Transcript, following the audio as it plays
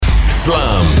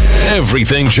Slam.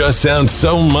 Everything just sounds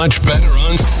so much better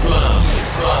on Slam.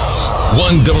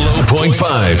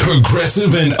 100.5.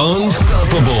 Progressive and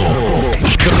unstoppable.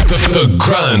 The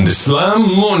Grand Slam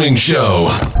Morning Show.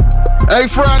 Hey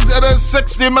friends, it is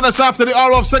 60 minutes after the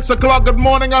hour of 6 o'clock. Good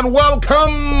morning and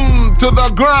welcome to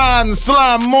the Grand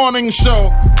Slam Morning Show.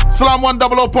 Slam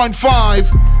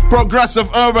 100.5, Progressive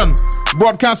Urban.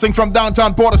 Broadcasting from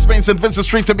downtown Port-au-Prince, St. Vincent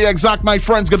Street to be exact, my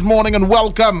friends. Good morning and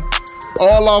welcome.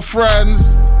 All our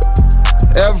friends,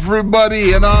 everybody,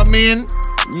 you know what I mean?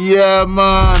 Yeah,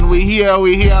 man, we here,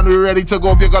 and we're ready to go.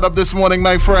 If you got up this morning,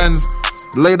 my friends,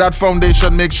 lay that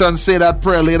foundation, make sure and say that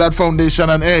prayer, lay that foundation,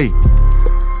 and hey,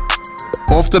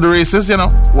 off to the races, you know,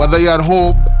 whether you're at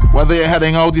home, whether you're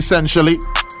heading out, essentially,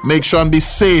 make sure and be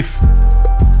safe.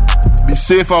 Be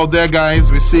safe out there,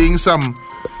 guys. We're seeing some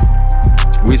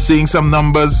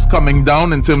numbers coming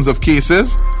down in terms of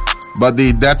cases, but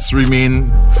the deaths remain,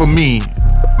 for me,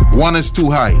 one is too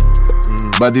high,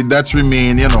 but the deaths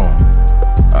remain, you know,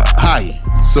 high.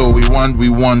 So we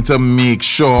want to make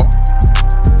sure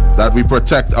that we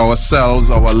protect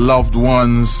ourselves, our loved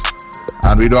ones,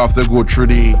 and we don't have to go through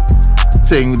the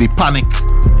panic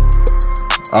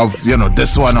of, you know,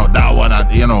 this one or that one,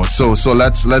 and you know, so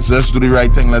let's just do the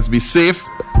right thing. Let's be safe.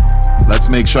 Let's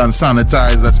make sure and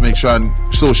sanitize. Let's make sure and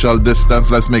social distance.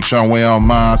 Let's make sure and wear our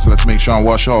masks. Let's make sure and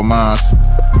wash our masks.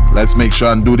 Let's make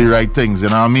sure and do the right things, you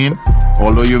know what I mean?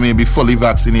 Although you may be fully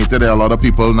vaccinated, there are a lot of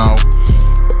people now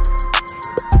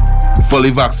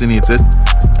fully vaccinated,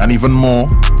 and even more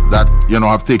that, you know,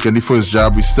 have taken the first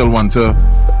jab. We still want to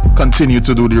continue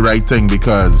to do the right thing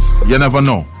because you never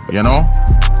know, you know?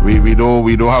 We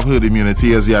don't have herd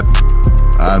immunity as yet,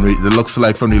 and it looks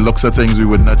like from the looks of things we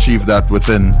wouldn't achieve that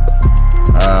within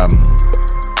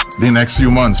the next few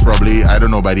months, probably, I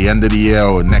don't know, by the end of the year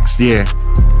or next year,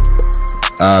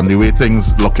 the way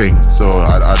things looking. So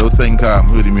I don't think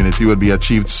herd immunity will be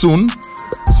achieved soon.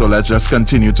 So let's just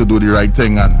continue to do the right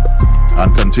thing and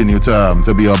continue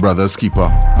to be our brother's keeper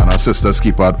and our sister's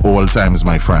keeper at all times,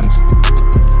 my friends.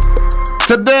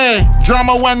 Today,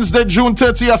 Drama Wednesday, June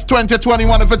 30th,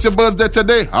 2021. If it's your birthday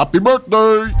today, happy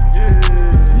birthday!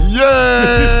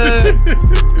 Yay!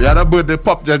 We had a birthday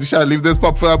pop. Just shall leave this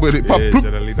pop for a birthday pop. Yeah,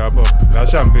 should I leave that pop? That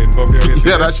champagne pop.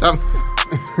 Yeah, that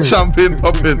champagne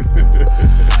popping.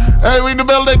 Hey, we in the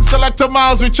building. Selector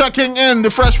Miles, we checking in. The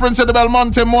Fresh Prince of the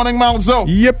Belmonte. Morning, Malzo.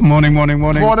 Yep, morning. Morning,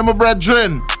 my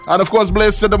brethren. And of course,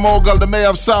 Blaze to the Mogul, the mayor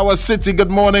of Sour City. Good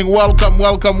morning. Welcome.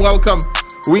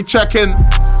 We checking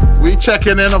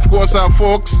in, of course, our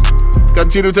folks.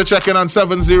 Continue to check in on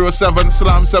 707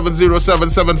 Slam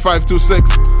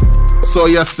 707-7526. So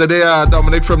yesterday,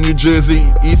 Dominic from New Jersey,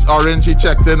 East Orange, he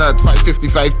checked in at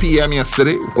 5:55 p.m.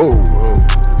 yesterday.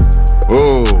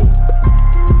 Oh.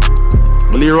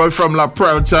 Leroy from La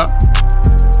Puerta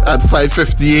at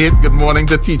 5:58. Good morning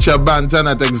to Teacher Banton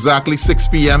at exactly 6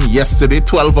 p.m. yesterday,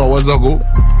 12 hours ago.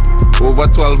 Over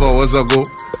 12 hours ago.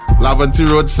 Laventry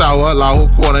Road, Sour, Laho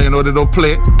Corner, you know they don't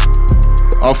play.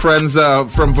 Our friends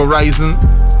from Verizon,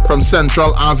 from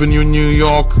Central Avenue, New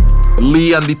York,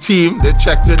 Lee and the team, they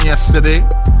checked in yesterday.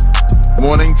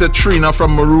 Morning to Trina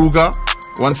from Maruga.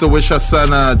 Wants to wish her son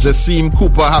Jasim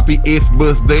Cooper happy 8th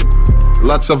birthday.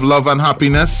 Lots of love and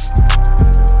happiness.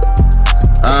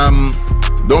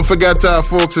 Don't forget,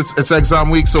 folks, it's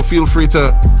exam week, so feel free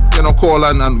to, you know, call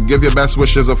and give your best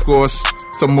wishes, of course.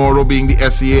 Tomorrow being the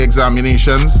SEA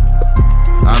examinations.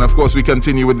 And of course, we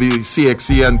continue with the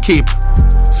CXC and Cape,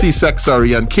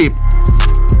 CSEC, and Cape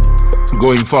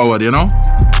going forward, you know.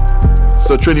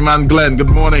 So Triniman Glenn,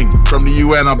 good morning from the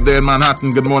UN up there in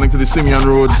Manhattan. Good morning to the Simeon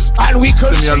Roads. And we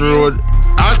continue. Simeon Road.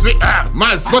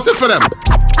 Miles, what's it for them?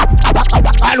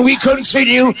 And we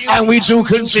continue, and we do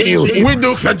continue. We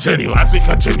do continue as we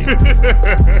continue.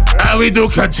 And we do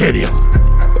continue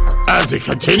as we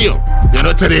continue. You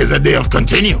know, today is a day of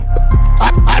continue.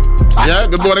 Yeah,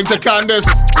 good morning to Candace.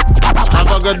 Have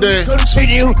a good day.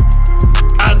 Continue.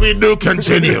 And we do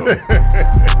continue.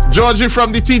 Georgie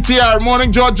from the TTR.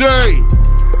 Morning, Georgie.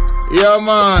 Yeah,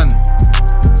 man.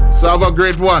 So have a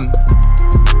great one.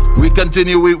 We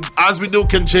continue. As we do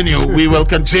continue, we will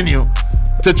continue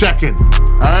to check in.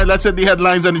 Alright, let's hit the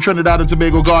headlines on the Trinidad and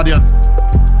Tobago Guardian.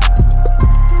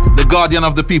 The Guardian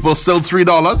of the People, still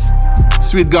 $3.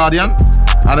 Sweet Guardian.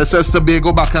 And it says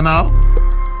Tobago Bacchanal.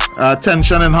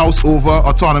 Tension in House over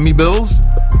autonomy bills.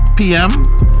 PM,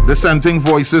 dissenting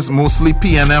voices, mostly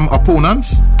PNM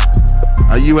opponents.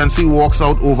 UNC walks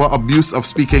out over abuse of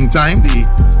speaking time. The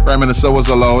Prime Minister was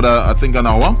allowed, I think, an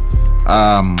hour.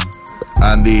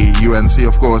 And the UNC,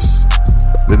 of course,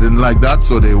 they didn't like that,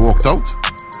 so they walked out.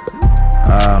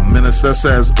 Minister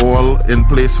says all in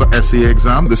place for SEA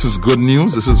exam. This is good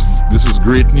news. This is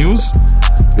great news.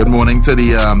 Good morning to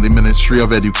the Ministry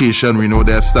of Education. We know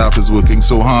their staff is working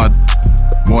so hard.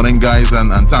 Morning, guys,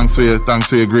 and thanks for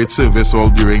your great service all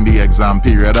during the exam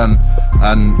period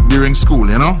and during school.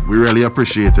 You know, we really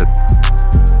appreciate it.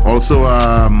 Also,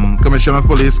 Commissioner of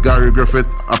Police Gary Griffith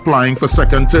applying for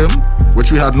second term,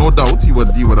 which we had no doubt he would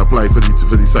apply for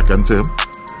the second term.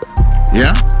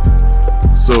 Yeah.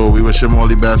 So we wish him all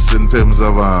the best in terms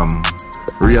of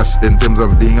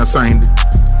being assigned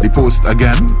the post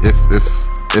again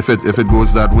if it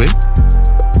goes that way.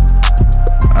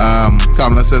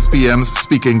 Kamala says PM's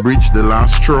speaking breach the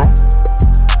last straw.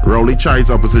 Rowley chides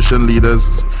opposition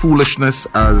leaders' foolishness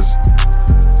as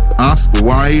asked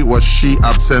why was she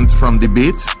absent from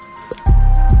debate.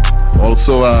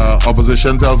 Also,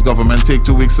 opposition tells government take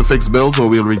 2 weeks to fix bills or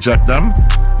we'll reject them.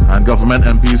 And government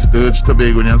MPs urge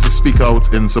Tobagonians to speak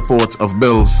out in support of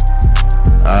bills.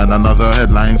 And another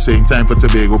headline saying time for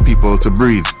Tobago people to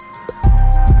breathe.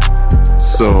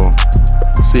 So,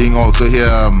 seeing also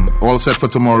here, all set for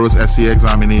tomorrow's SEA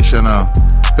examination.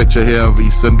 Picture here of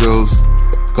Eastern Girls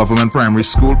Government Primary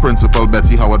School Principal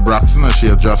Betty Howard Braxton as she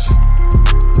adjusts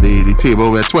the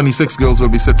table where 26 girls will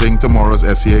be sitting tomorrow's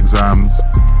SEA exams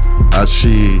as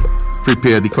she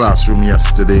prepared the classroom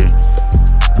yesterday.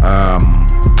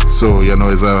 So you know,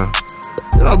 it's a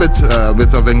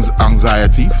bit of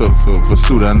anxiety for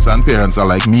students and parents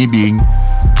alike. Me being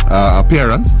a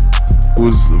parent,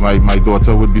 my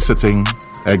daughter would be sitting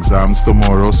exams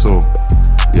tomorrow, so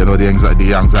you know the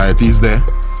anxiety is there.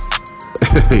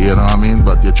 You know what I mean?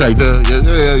 But you try to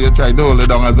hold it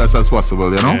down as best as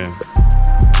possible. You know. Yeah.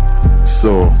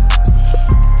 So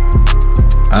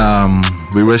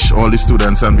we wish all the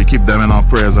students and we keep them in our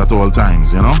prayers at all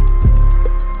times. You know.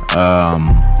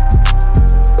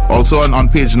 Also on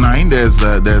page 9 there's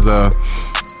a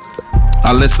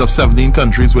list of 17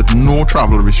 countries with no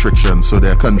travel restrictions. So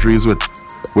there are countries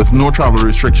with no travel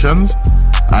restrictions,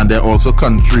 and there are also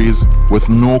countries with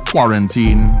no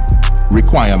quarantine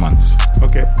requirements.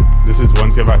 Okay. This is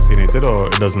once you're vaccinated, or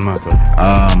it doesn't matter?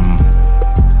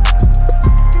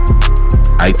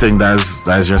 I think that's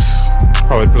just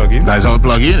how it plug in. That's how it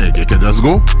plug in. You can just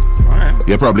go. Alright.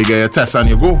 You probably get your test and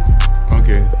you go.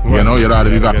 Okay. Well, you know, you'd rather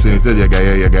be vaccinated, you get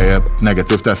your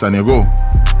negative test and you go.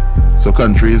 So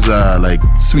countries like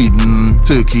Sweden,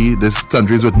 Turkey, there's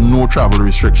countries with no travel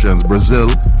restrictions. Brazil,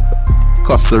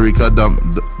 Costa Rica,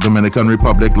 Dominican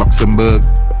Republic, Luxembourg,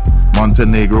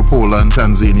 Montenegro, Poland,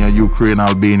 Tanzania, Ukraine,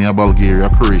 Albania, Bulgaria,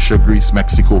 Croatia, Greece,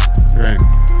 Mexico. Right.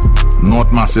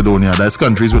 North Macedonia. That's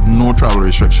countries with no travel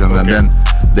restrictions. Okay. And then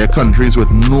there are countries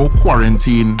with no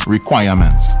quarantine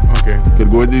requirements. Okay. You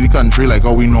could go to the country like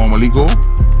how we normally go.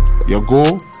 You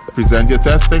go, present your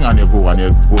testing, and you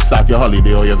go start your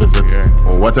holiday or your visit,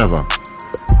 or whatever.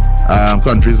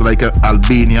 Countries like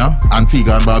Albania,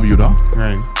 Antigua and Barbuda,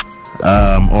 right.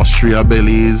 Austria,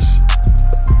 Belize,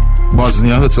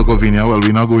 Bosnia, Herzegovina. Well,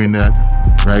 we're not going there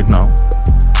right now.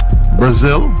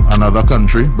 Brazil, another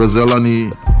country. Brazil on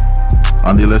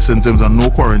the list in terms of no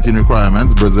quarantine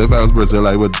requirements. Brazil, if I was Brazil,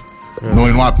 I would,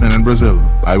 knowing what's happening in Brazil,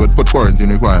 I would put quarantine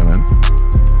requirements.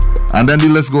 And then the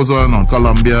list goes on.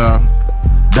 Colombia,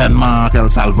 Denmark, El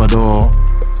Salvador,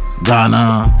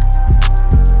 Ghana.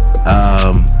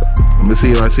 Let me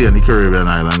see if I see any Caribbean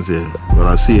islands here. Well,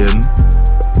 I see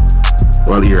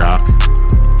Iraq,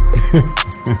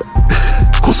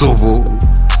 Kosovo,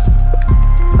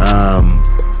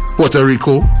 Puerto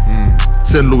Rico,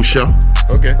 St. Lucia.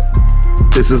 Okay.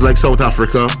 Places like South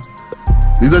Africa.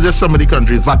 These are just some of the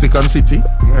countries. Vatican City.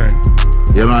 Right.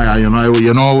 You know,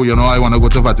 I want to go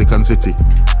to Vatican City.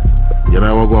 You know,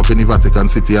 I will go up in the Vatican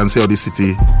City and see how the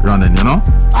city running, you know.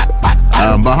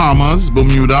 Bahamas,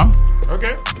 Bermuda.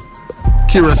 Okay.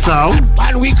 Curacao.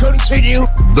 And we continue.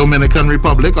 Dominican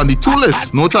Republic on the 2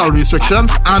 lists. No travel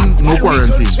restrictions and no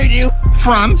quarantine.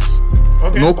 France.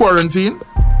 Okay. No quarantine.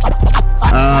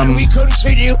 And we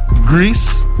continue.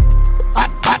 Greece.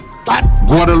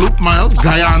 Guadeloupe, Miles.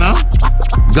 Guyana.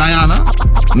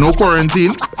 No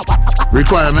quarantine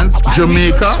requirements.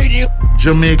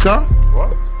 Jamaica.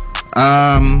 What?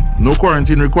 No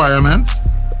quarantine requirements.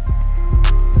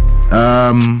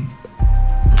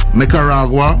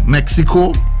 Nicaragua,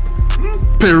 Mexico,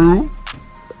 Peru,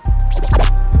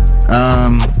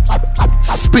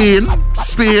 Spain,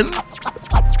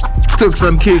 Turks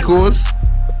and Caicos,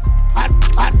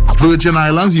 Virgin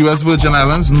Islands, US Virgin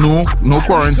Islands, no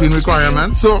quarantine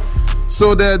requirements.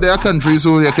 So there are countries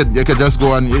who you could just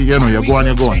go and you go and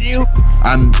you go on.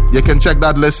 And you can check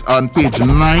that list on page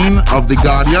 9 of The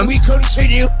Guardian. We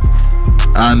continue.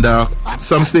 And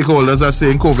some stakeholders are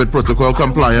saying COVID protocol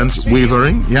compliance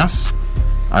wavering. Yes,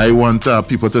 I want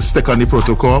people to stick on the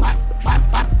protocol.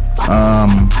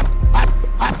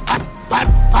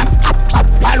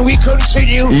 And we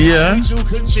continue. Yeah. We do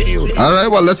continue. All right,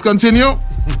 well, let's continue.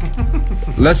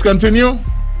 Let's continue.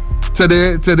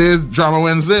 Today's Drama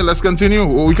Wednesday. Let's continue.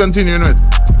 What we continuing with?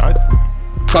 Alright.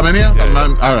 Come in here.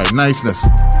 Yeah. All right, niceness.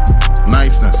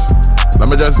 Let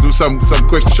me just do some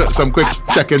quick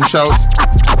check-in shouts.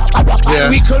 Yeah.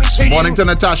 We continue. Morning to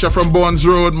Natasha from Bournes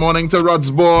Road. Morning to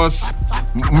Rod's boss.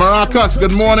 Maracas,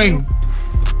 good morning.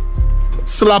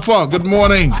 Slapper, good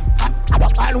morning.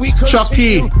 And we continue.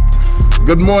 Chucky,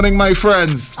 good morning, my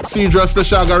friends. Cedras to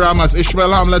Shagaramas.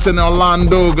 Ishmael Hamlet in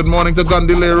Orlando. Good morning to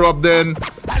Gondilero up there in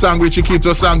Sangre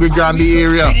Chiquito, Sangre Grande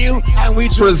area. And we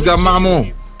do Prisga continue.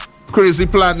 Mamo. Crazy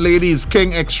Plant Ladies,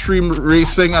 King Extreme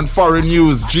Racing and Foreign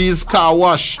News, G's Car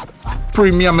Wash,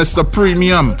 Premium, Mr.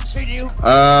 Premium.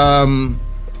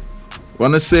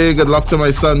 Want to say good luck to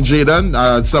my son Jaden.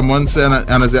 Someone saying,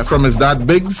 and is it from his dad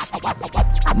Biggs?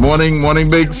 Morning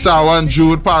Biggs, Sawan,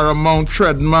 Jude, Paramount,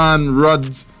 Treadman, Rudd,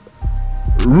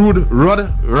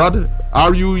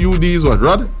 R-U-U-D is what?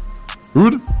 Rudd?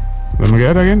 Let me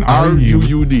get it again.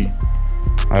 R-U-U-D.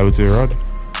 I would say Rod.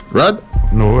 Rudd?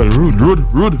 No, well, Rude.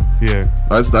 Yeah. Yeah.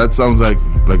 That sounds like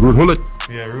Rude Hullet.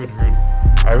 Yeah, Rude.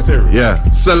 I would say Rude. Yeah.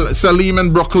 Salim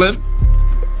in Brooklyn.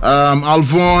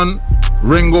 Alvon,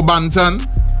 Ringo Banton,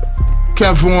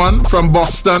 Kevon from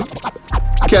Boston,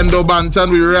 Kendo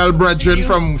Banton, we real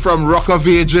brethren from Rock of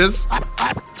Ages,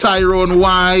 Tyrone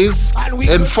Wise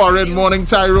in Foreign, morning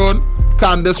Tyrone,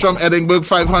 Candice from Edinburgh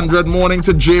 500, morning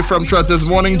to Jay from Trotters,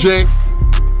 morning Jay,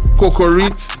 Coco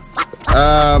Reed,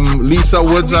 Lisa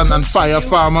Woods and Fire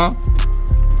Farmer.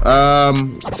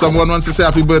 Someone wants to say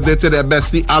happy birthday to their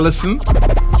bestie Allison.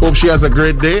 Hope she has a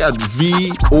great day at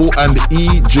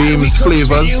VO&E James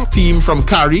Flavors team from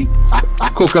Cary.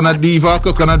 Coconut Diva,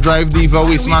 Coconut Drive Diva,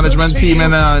 Waste Management team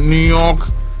in New York.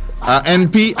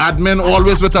 NP admin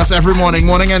always with us every morning.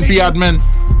 Morning NP admin.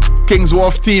 Kings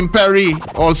Wharf team Perry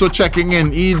also checking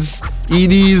in. Edie's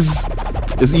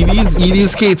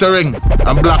Catering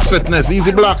and Blacks Fitness.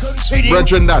 Easy Blacks.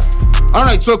 Brethren that.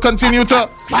 Alright, so continue to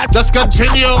just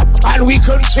continue. And we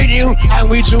continue. And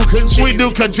we do continue. We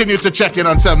do continue to check in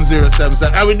on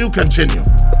 7077. And we do continue.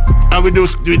 And we do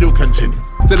continue.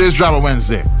 Today's Drama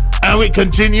Wednesday. And we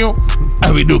continue.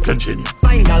 And we do continue.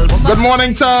 Good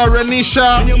morning to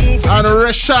Renisha and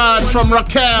Rashad from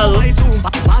Raquel.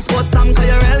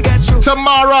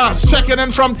 Tamara checking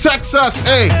in from Texas.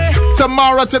 Hey,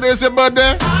 Tamara, today's your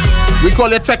birthday. We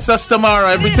call it Texas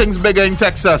Tamara. Everything's bigger in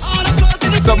Texas.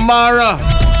 Tamara,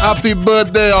 happy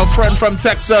birthday. Our friend from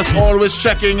Texas always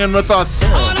checking in with us.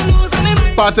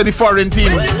 Part of the foreign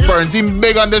team. Foreign team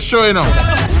big on this show, you know.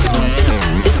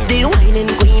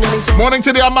 Morning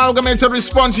to the Amalgamated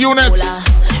Response Unit.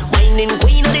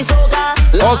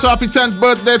 Also, happy 10th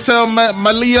birthday to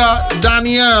Malia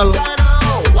Danielle.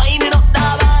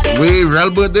 We real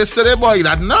birthdays today, boy.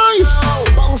 That's nice.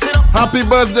 Happy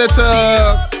birthday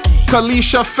to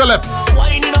Kalisha Phillip.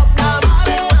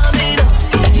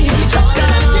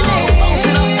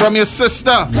 From your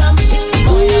sister,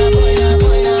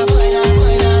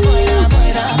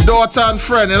 daughter and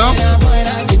friend, you know.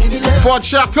 Fort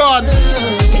Chacon,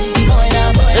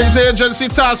 Interagency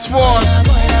Task Force.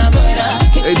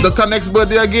 Hey, the Connect's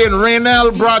birthday again.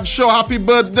 Raynell Bradshaw, happy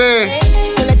birthday.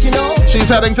 She's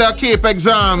heading to her CAPE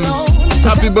exams.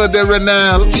 Happy birthday,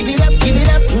 Raynell.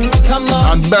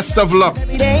 And best of luck.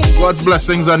 God's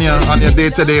blessings on your day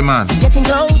today, man. Getting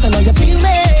close, I know you feel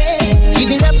me. Give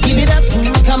it up,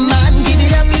 come on, give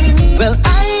it up. Well,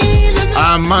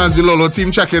 man's the Lolo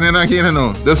team checking in again, you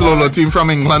know. This Lolo team from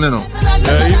England, you know.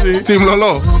 Yeah, easy. Team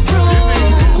Lolo.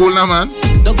 Cool now, man.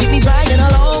 Don't keep me driving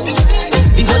alone.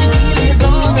 Before the feeling is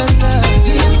gone.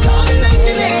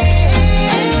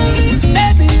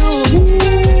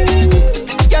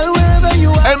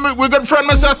 Hey, we got friend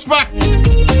Mr. Speck.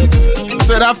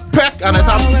 So it have Peck and it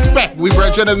have Speck. We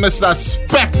brethren and Mr.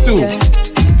 Speck too.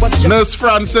 Nurse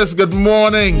Francis, good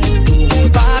morning.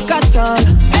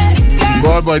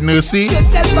 God, boy, Nursey,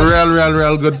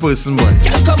 real good person, boy.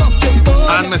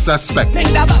 And Mr. Speck.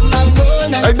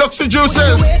 Hey, Duxie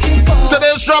Juices.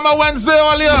 Today's Drama Wednesday,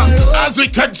 all here. As we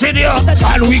continue.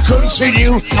 And we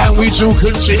continue. And we do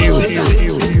continue.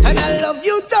 And I love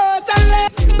you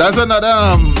totally. That's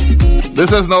another, this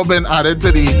has now been added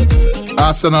to the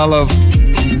arsenal of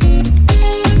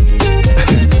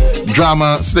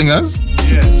drama singers.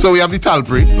 Yeah. So we have the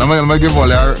Talpri. Let me give all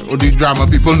the drama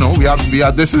people know. We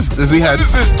have this is the head.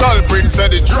 This is Talpri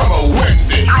said the Drama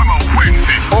Wednesday.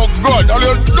 Oh God, all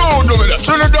you don't do me that.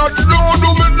 Trinidad, don't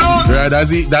do me that. Right,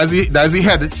 that's the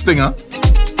head stinger.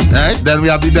 Right, then we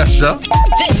have the Destra.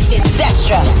 This is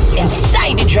Destra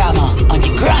inside the drama on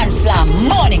the Grand Slam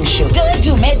morning show. Don't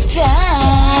do me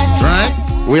that.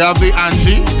 Right, we have the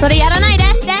Angie. So the other night,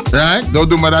 Right, don't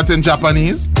do me that in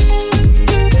Japanese.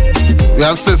 We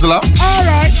have Sizzler.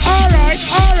 Alright.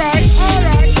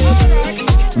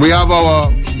 We have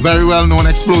our very well known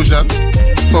explosion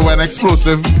for when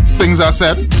explosive things are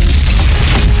said.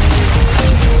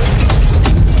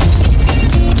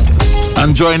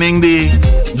 And joining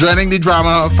the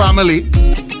drama family,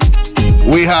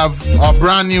 we have our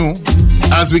brand new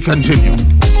As We Continue.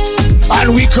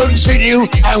 And we continue,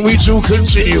 and we do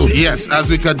continue. Yes, As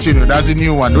We Continue. That's a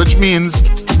new one, which means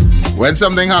when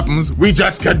something happens, we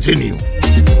just continue.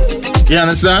 You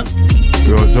understand?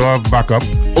 We also have backup.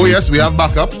 Oh yes, we have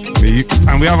backup.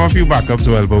 And we have a few backups as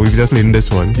well, but we've just played in this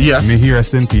one. Yes. May he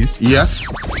rest in peace. Yes.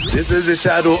 This is the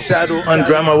Shadow on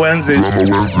Drama Wednesday.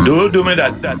 Don't do me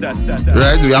that.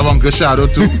 Right, we have Uncle Shadow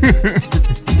too.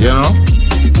 You know?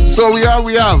 So we have.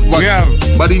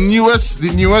 But the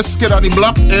newest kid on the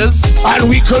block is. And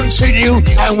we continue,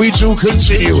 and we do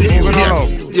continue.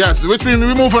 Yes, which means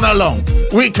we're moving along.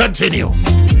 We continue.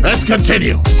 Let's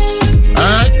continue.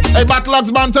 Alright. Hey, Battleaxe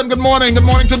Banton, good morning. Good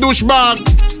morning to Douchebag.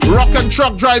 Rock and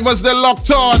truck drivers, they're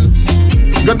locked on.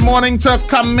 Good morning to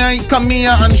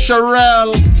Camilla and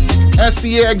Sherelle.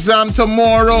 SEA exam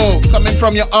tomorrow. Coming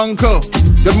from your uncle.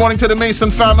 Good morning to the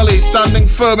Mason family. Standing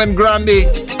firm in Grandy.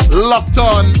 Locked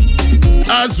on.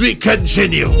 As we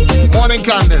continue. Morning,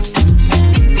 Candice.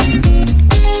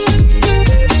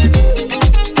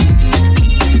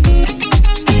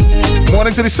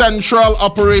 Morning to the Central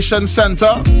Operations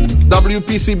Center.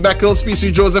 WPC Beckles,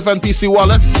 PC Joseph, and PC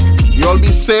Wallace. You all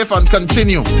be safe and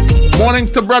continue. Morning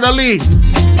to Brother Lee.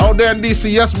 Out there in DC.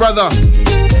 Yes, brother.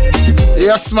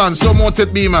 Yes, man. So mote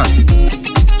it be, man.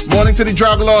 Morning to the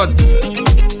Drag Lord.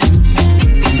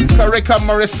 Karika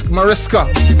Mariska.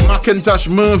 Macintosh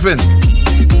Mervyn.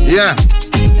 Yeah.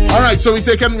 All right, so we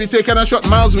taking a shot.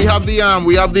 Miles, we have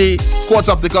the Quartz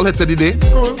Optical hit of the day.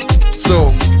 Cool.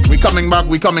 So we coming back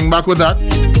with that.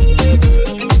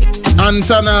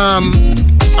 Anton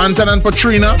and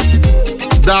Patrina.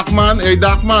 Darkman, hey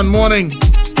Darkman, morning.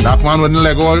 Darkman with the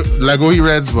Lego he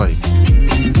Reds boy.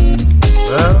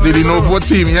 Did he know what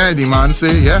team? Yeah, the man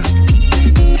say, yeah.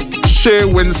 Shay,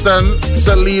 Winston,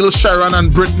 Salil, Sharon,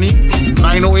 and Brittany.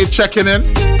 908 checking in.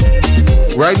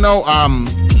 Right now,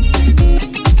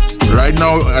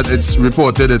 it's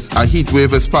reported a heat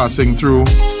wave is passing through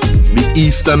the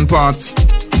eastern part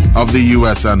of the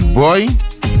US, and boy,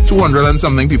 200 and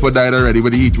something people died already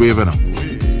with the heat wave, you know.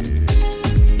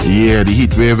 Yeah, the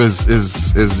heat wave is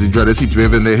the dreaded heat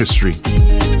wave in their history.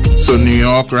 So New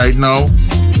York right now,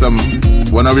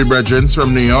 one of our brethren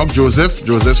from New York,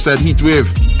 Joseph said heat wave.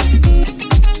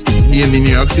 He in the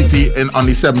New York City on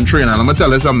the 7 train, and I'm gonna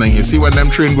tell you something. You see when them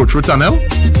train go through tunnel?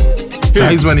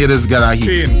 That is when you just get a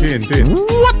heat. Pain.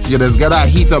 What? You just get a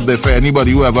heat up there for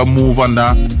anybody who ever move on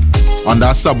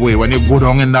that subway. When you go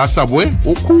down in that subway,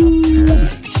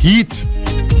 heat.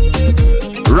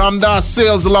 Ramdas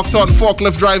Sales locked on.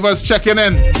 Forklift drivers checking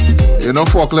in. You know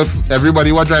forklift.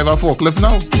 Everybody will drive a forklift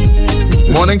now.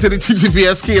 Morning to the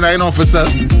TTPS K9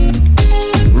 officers.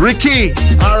 Ricky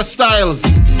R. Styles.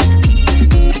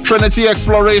 Trinity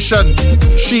Exploration.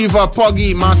 Shiva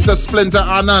Poggy. Master Splinter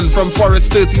Anand from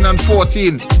Forest 13 and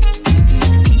 14.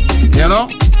 You know?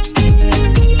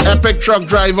 Epic Truck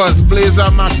Drivers. Blazer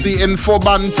Maxi Info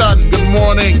Bantan. Good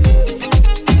morning.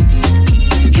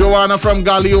 Joanna from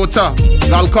Galiota.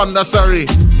 Galconda, sorry.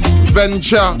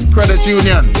 Venture Credit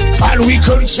Union. And we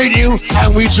continue,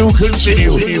 and we do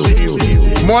continue.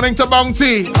 Morning to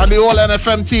Bounty and the whole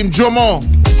NFM team. Jomo,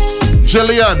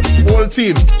 Jillian, whole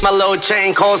team. My little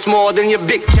chain costs more than your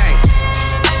big chain.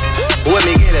 Let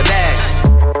me get it back.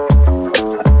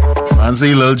 And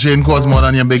see, little chain costs more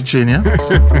than your big chain, yeah?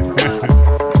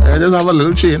 I just have a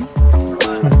little chain.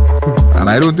 And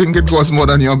I don't think it costs more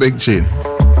than your big chain.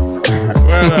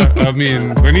 Well, I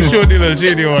mean, when he showed the little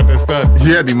chain, you understand.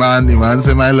 Yeah, the man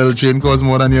said my little chain costs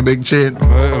more than your big chain.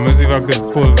 Let me see if I could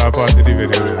pull that part of the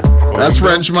video. That's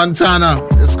French Montana.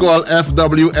 It's called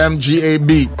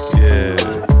FWMGAB. Yeah,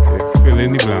 fill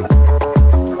in the blanks.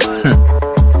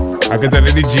 I can tell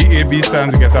you the GAB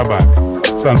stands for get a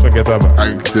back. I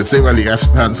to say what the F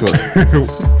stand for.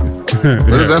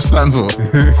 What does F stand for?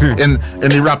 In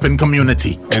the rapping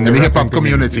community. In the hip hop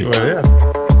community. Well, yeah.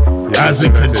 As we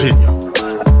continue.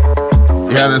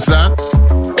 You understand?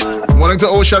 Morning to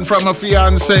Ocean from a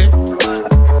fiance.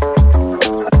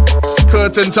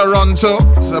 Kurt in Toronto.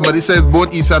 Somebody says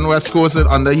both East and West Coast are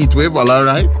under heat wave. Well, all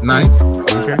right. Nice.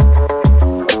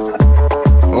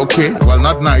 Okay. Well,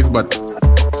 not nice, but,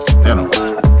 you know.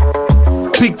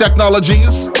 Peak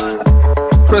Technologies.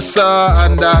 Chris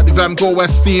and the Vamco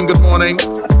West team, good morning.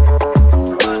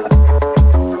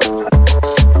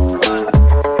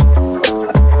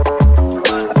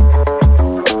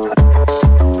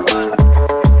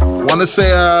 Want to say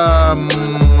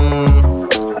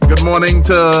good morning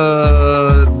to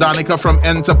Danica from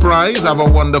Enterprise. Have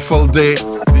a wonderful day.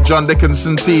 The John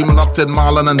Dickinson team, locked in,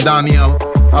 Marlon and Daniel.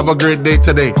 Have a great day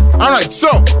today. All right,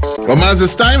 so, well, man,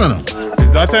 it's time, you know.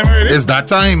 Is that time already? It's that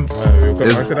time. We'll come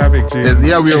back to that big chain.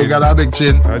 Yeah, we all got our big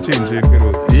chain. That chain.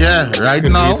 Yeah, right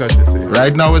now.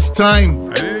 Right now it's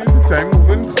time. Time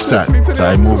moving swiftly.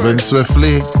 Time moving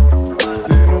swiftly.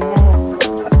 Say no more.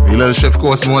 Your little shift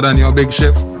costs more than your big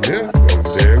shift. Yeah, well,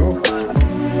 there you go.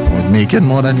 We're making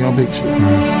more than your big shift.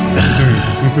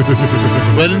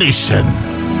 Well, nation,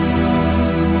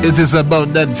 it is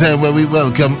about that time where we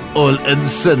welcome all and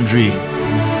sundry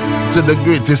to the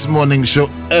greatest morning show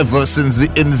ever since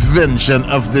the invention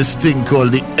of this thing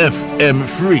called the FM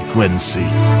frequency.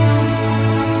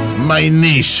 My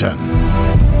nation.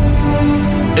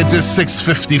 It is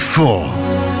 6:54.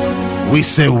 We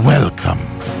say welcome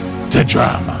to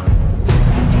drama.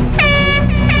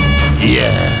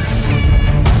 Yes.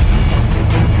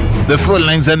 The phone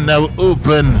lines are now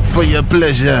open for your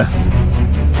pleasure.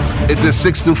 It is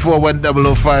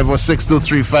 624-1005 or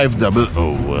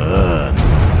 623-5001.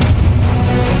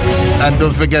 And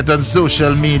don't forget on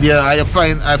social media, I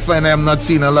find I am not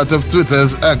seeing a lot of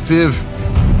Twitters active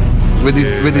with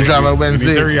the Drama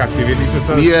Wednesday. You need to reactivate the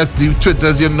Twitters. Yes, the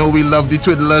Twitters, you know we love the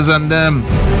twiddlers and them.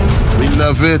 We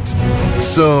love it.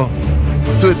 So,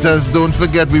 Twitters, don't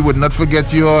forget, we would not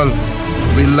forget you all.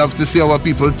 We love to see our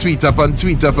people tweet up. And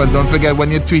don't forget,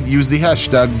 when you tweet, use the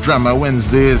hashtag Drama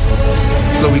Wednesdays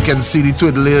so we can see the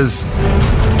twiddlers.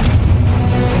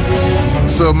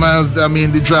 So, Miles, the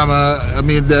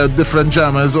different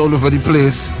dramas all over the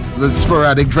place. The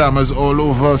sporadic dramas all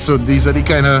over. So these are the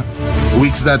kind of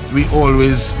weeks that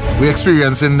we're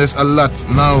experiencing this a lot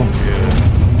now.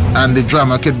 And the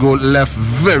drama could go left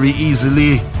very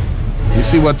easily. You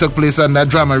see what took place on that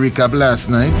drama recap last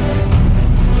night?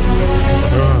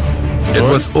 It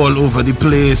was all over the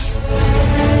place.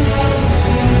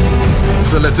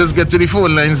 So let us get to the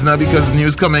phone lines now because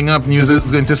news coming up. News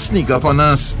is going to sneak up on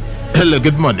us. Hello,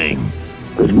 good morning.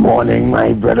 Good morning,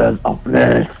 my brothers.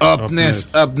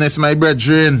 Upness, my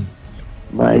brethren.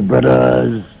 My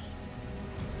brothers.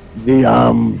 The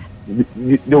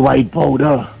white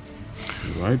powder.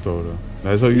 White powder.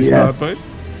 That's how you start, right?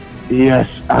 Yes.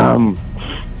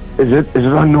 Is it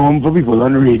unknown for people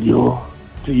on radio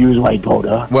to use white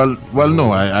powder? Well,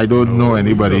 no, I don't know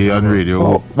anybody on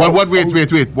radio. Well,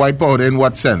 wait. White powder in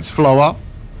what sense? Flour?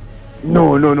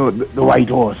 No. The white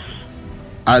horse.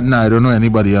 No, I don't know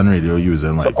anybody on radio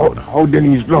using white powder. How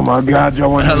Denise Plummer?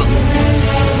 Hello.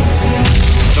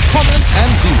 The comments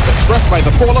and views expressed by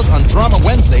the callers on Drama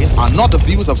Wednesdays are not the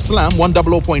views of Slam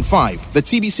 100.5, the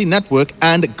TBC Network,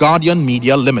 and Guardian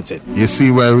Media Limited. You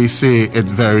see where we say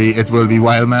it will be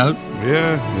wild, Miles?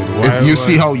 Yeah, you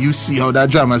see how that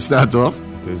drama start off?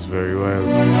 It is very wild.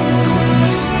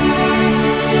 Goodness.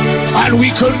 And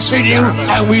we continue,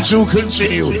 and we do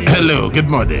continue. Hello, good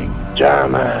morning.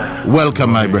 Drama.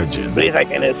 Welcome, my brethren. Please, I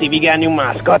can see we got a new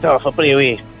mascot off for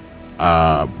Playway.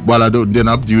 Well, they're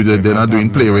not doing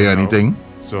Playway or anything.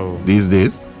 So these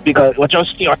days. Because what you're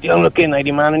still looking like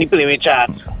the man in the Playway chat.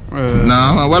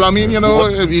 No, well, I mean, the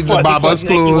barber's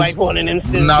closed.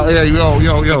 Now,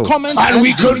 yo. Comments and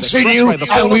we continue,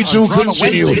 and we do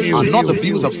continue. Wednesdays are not the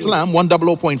views of Slam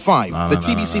 100.5, the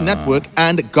TBC Network,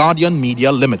 and Guardian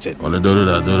Media Limited. Well, don't do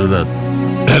that.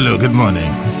 Hello, good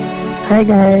morning. Hi,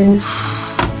 guys.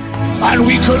 And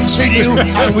we continue,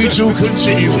 and we do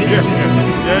continue. Yeah.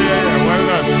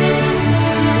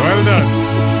 Well done.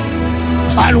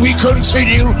 And we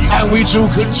continue, and we do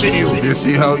continue. You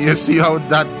see how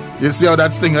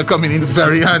that stinger coming in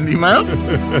very handy, Miles?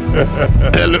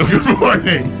 Hello, good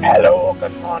morning. Hello,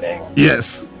 good morning.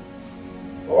 Yes.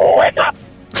 Wake up.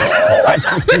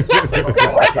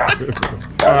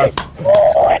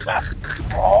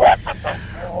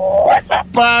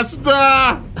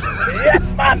 Pastor! Yes,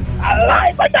 man.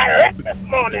 Alive and direct this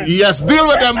morning. Yes, deal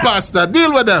with them, Pastor.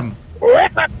 Deal with them.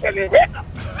 Wake up, Kelly. Wake up.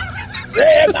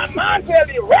 There's a man,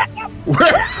 Kelly. Wake up.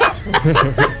 Wake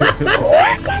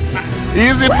up, man.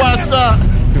 Easy, Pastor.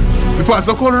 The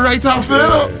pastor called right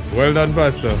after. Well done,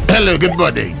 Pastor. Hello, good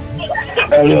morning.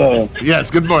 Hello. Yes,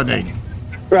 good morning.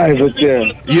 Private,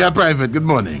 yeah. Yeah, Private. Good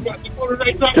morning. Just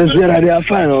the other day I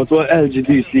find out what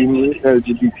LGBT means.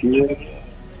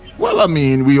 Well, I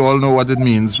mean, we all know what it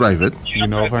means, Private. You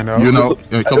know, find out. You know,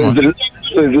 come on. So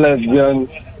it's lesbian,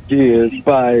 gays,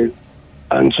 bi,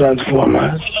 and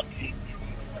transformers.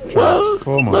 Well,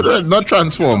 not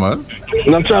transformers.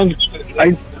 Not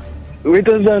wait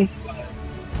a second.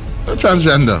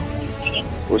 Transgender.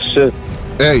 Oh shit.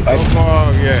 Hey.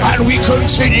 Yeah. And we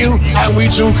continue, and we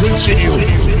do continue.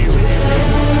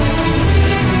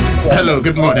 Hello,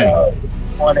 good morning.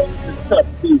 Good morning.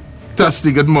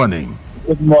 Tusty, good morning.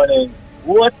 Good morning.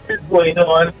 What is going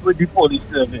on with the police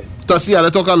service? Tusty, I'll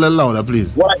talk a little louder,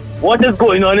 please. What is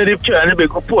going on in the Trinidad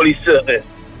Tobago police service?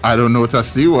 I don't know,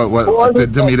 Tusty. What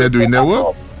to me they're doing their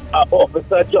work? An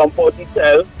officer jump out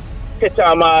himself, hit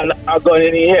a man, a gun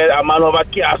in his head, a man over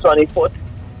cast on his foot.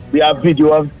 We have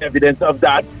video of evidence of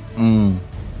that. And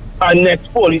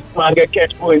next policeman get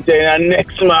catch point and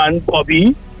next man,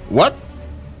 Bobby. What?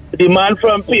 The man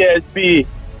from PSB.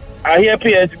 I hear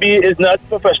PSB is not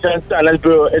professional standards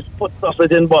bureau, it's put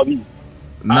sausage in Bobby.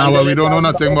 Now we don't know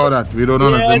nothing about that. We don't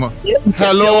know nothing about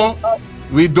Hello?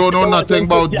 We don't know nothing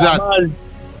about that.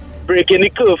 Breaking the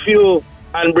curfew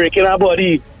and breaking our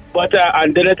body. But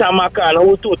and then it's a Macan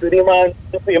who told the man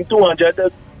to pay him 200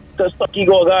 to stuck his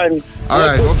organ.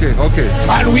 Alright, okay.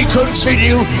 And we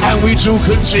continue, and we do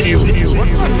continue.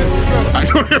 I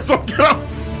don't hear something up.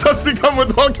 Tusty come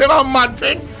with all kind of mad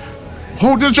thing.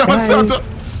 How did you start?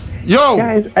 Yo!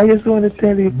 Guys, I just want to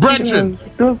tell you. Brenton!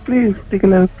 Don't please, take a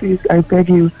little, please. I beg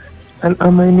you. I'm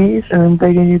on my knees and I'm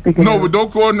begging you to take a No, we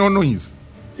don't go on no knees.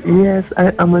 Yes,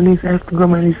 I'm on my knees. I have to go on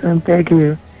my knees and I'm begging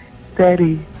you.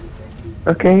 Daddy.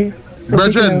 Okay? So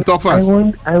Brenton, talk fast.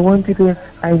 I want you to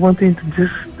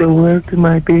introduce the world to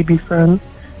my baby son,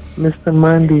 Mr.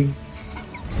 Mandy.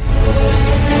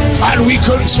 And we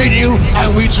continue,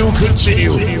 and we do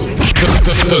continue.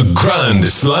 The Grand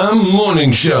Slam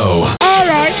Morning Show.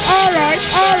 Alright.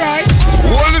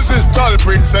 Well, this is Tall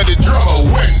Prince and the Drama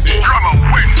Wednesday.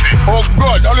 Oh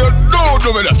God, all you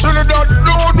do me that. Trinidad,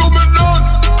 do me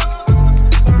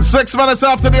that. 6 minutes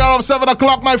after the hour of 7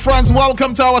 o'clock, my friends,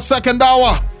 welcome to our second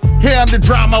hour here on the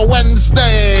Drama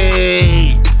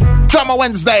Wednesday. Drama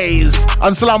Wednesdays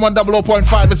on Slam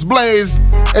 100.5. It's Blaze,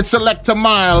 it's Selector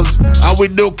Miles, and we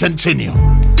do continue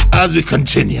as we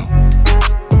continue.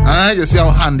 Alright, you see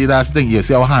how handy that thing? You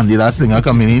see how handy that thing are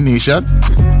coming in, nation?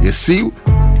 You see?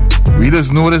 We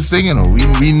just know this thing, you know.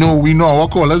 We know our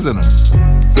callers, you know.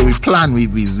 So we plan, we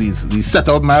set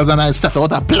out, Miles and I set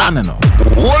out a plan, you know.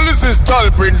 Well, this is Tall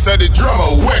Prince and the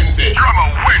Drama Wednesday.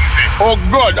 Oh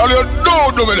God, all you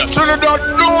do me that. Trinidad,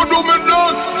 do me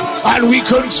that. And we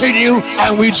continue,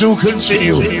 and we do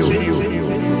continue.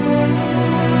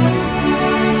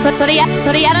 So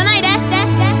the other night,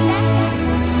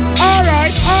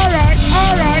 Alright.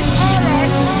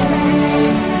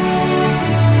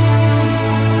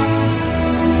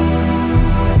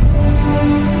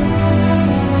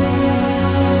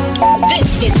 This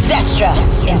is Destra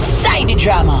inside the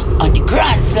drama on the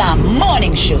Grand Slam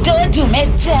Morning Show. Don't do me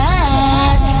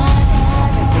that.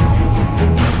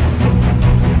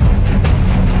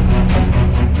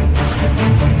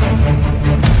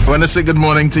 I want to say good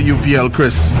morning to UPL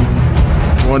Chris.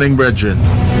 Morning, brethren.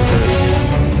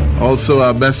 Also,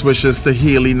 our best wishes to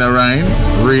Haley Narayan,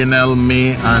 Raynell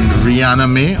May, and Rihanna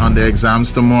May on their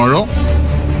exams tomorrow.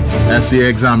 That's the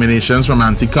examinations from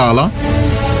Auntie Carla.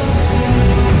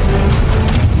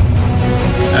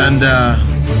 And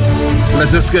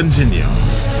let us continue.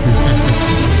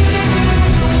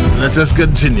 Let us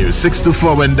continue.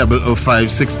 624-1005,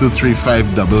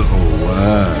 623-500.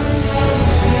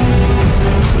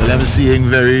 Well, I'm seeing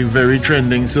very, very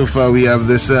trending so far. We have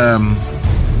this,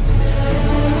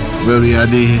 where we had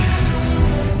the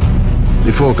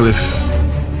forklift.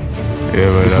 Yeah,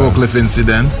 but, the forklift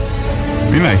incident. I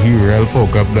mean, like he real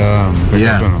fork up the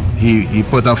he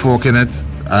put a fork in it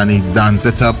and he danced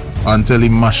it up until he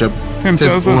mash up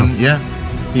himself. His own,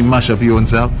 he mash up his own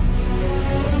self.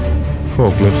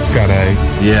 Forklift sky.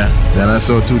 Yeah. Then I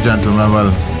saw two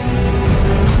gentlemen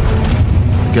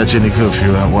catching the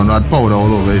curfew and one had powder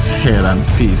all over his head and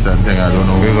face and thing. I don't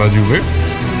know. Is that Juve?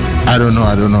 I don't know.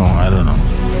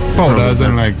 Powder as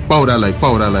in like powder like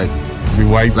the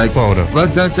white like powder. Well,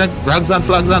 rags and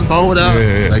flags and powder.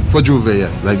 Yeah. Like for Juve,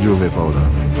 yes, like Juve powder.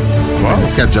 Wow.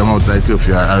 Catch them outside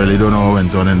curfew. I really don't know what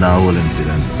went on in that whole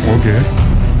incident. Okay.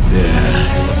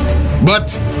 Yeah.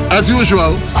 But as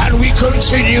usual, and we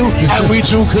continue, and we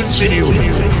do continue.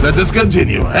 Let us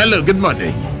continue. Hello, good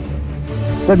morning.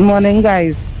 Good morning,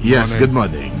 guys. Yes, good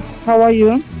morning. How are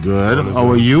you? Good. How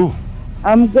are you?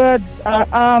 I'm good.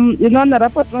 Another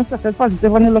person was tested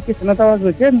positive on the location that I was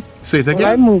working. Say it So again.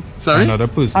 I moved. Sorry? Another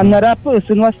person. Another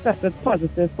person was tested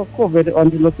positive for COVID on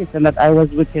the location that I was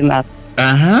working at.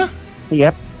 Uh-huh.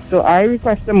 Yep. So I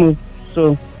request to move.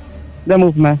 So they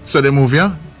move me. So they move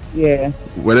you? Yeah.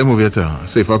 Where they move you to?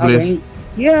 Safer place? I'm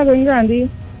going Grandy.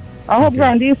 I hope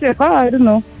Grandy is safer. I don't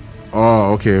know.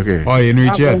 Oh, okay. Oh, you didn't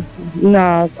reach yet?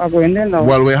 No, I'm going there now.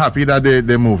 Well, we're happy that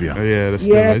they move you. Oh, yeah, that's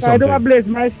still Yeah, nice so I do a something. Blaze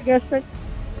Miles to get sick.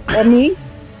 For me?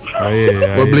 Oh,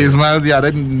 yeah. But Blaze Miles, yeah,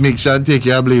 they make sure and take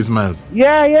care of Blaze Miles.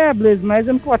 Yeah, Blaze Miles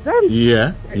important.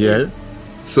 Yeah.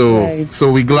 So Right.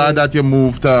 so we're glad that you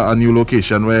moved to a new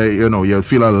location where, you'll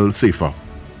feel a little safer.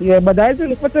 Yeah, but that's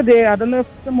only for today. I don't know if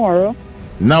tomorrow.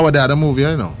 Now they had to move you,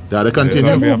 They had to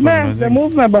continue. The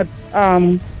movement, but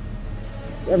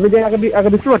every day I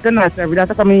could be floating nice. Every day I have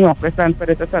to come in your office and for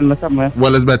it to send me somewhere.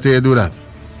 Well, it's better you do that.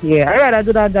 Yeah, I'd rather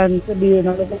do that than to be in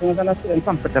another place and feeling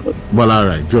comfortable. Well, all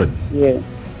right, good. Yeah.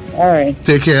 All right.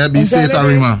 Take care. Be Enjoy safe, the day.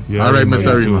 Arima. Yeah, all right, Arima, Miss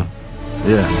you Arima.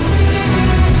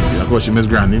 Yeah. Of course, she Miss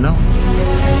Grandy now.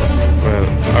 Well,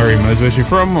 Arima is where she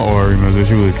from or Arima is where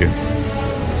she working?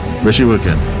 Where she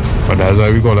working? But that's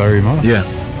why we call her Arima? Yeah.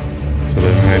 So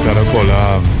then I thought I call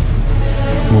her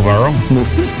move around.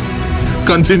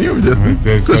 Continue.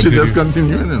 Because she just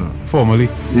continuing, Formally.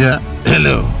 Yeah.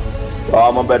 Hello.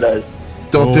 Oh, my brothers.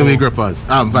 Talk to me, grippers.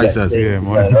 Vices. Yeah,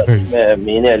 man.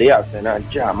 Me nearly accident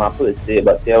and jam up per se,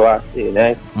 but they were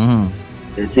saying,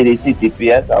 you see the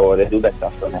CTPS, I want to do better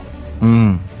for them.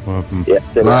 Yes,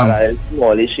 so like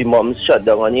small, she mom shut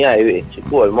down on the highway. She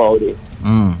called me out there.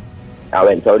 I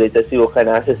went out there to see what kind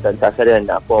of assistance I could end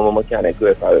up for my mechanic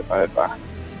work for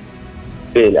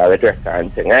failure with record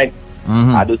and thing, right?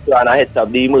 I do so and I hit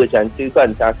up the emergency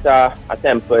contact a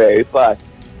temporary pass.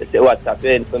 They say what's up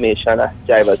your information,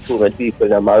 driver 2 many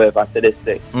people and whatever to this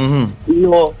thing.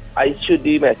 I should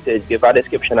do message, give a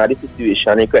description of the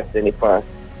situation, requesting the pass.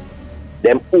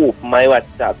 Them open my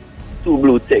WhatsApp, 2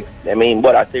 blue ticks. They mean,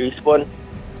 but I say respond.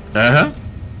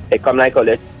 They come like all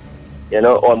that,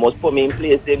 almost put me in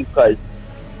place there because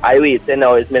I wait 10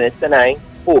 hours, minutes to 9,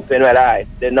 open with I.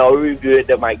 They now review it,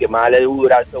 they might give me a little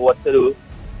word as to what to do.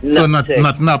 So nothing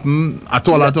happen at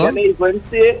all? They may even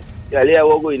say, yeah,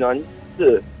 what's going on,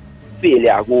 sir?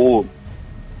 Failure, go home.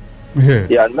 Yeah.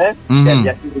 You understand me? They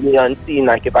just leave me on scene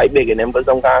like if I begging them for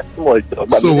some kind of small talk.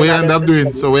 So what you end up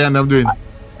doing?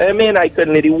 I mean, I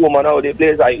couldn't let the woman out of the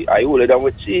place. I hold it down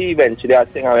with she. Eventually, I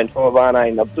think I went from over and I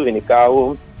ended up doing the car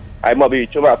home. I might be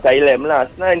reaching after 11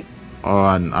 last night. Oh,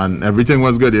 and everything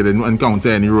was good. You didn't encounter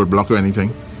any roadblock or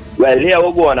anything? Well, here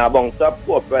we go on a bounce up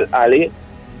Corporal Alley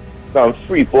from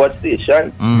Freeport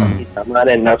Station. And I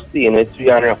ended up staying with 3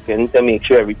 and rocking to make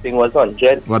sure everything was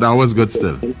 100. But that was good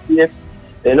still.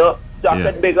 So I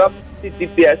could big up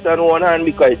CTPS on one hand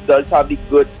because it does have the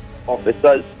good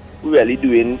officers who really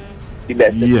doing the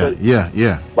best.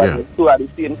 But at the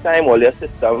same time, all your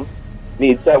system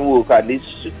needs some work at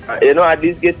least, at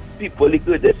least get people the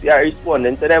good if you are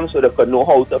responding to them so they can know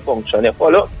how to function. You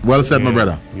follow? Well said, my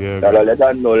brother. Yeah. Let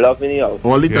them know love in the house.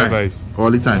 All the time. All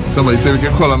the time. Somebody say we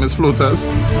can call her Miss Floaters.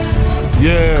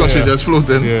 Yeah. Because she just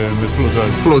floating. Yeah, Miss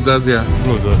Floaters. Floaters, yeah.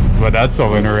 Floaters. But that's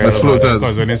all in a That's floaters.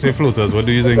 Because when they say floaters, what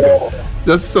do you think?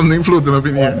 Just something floating up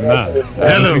in here. Nah.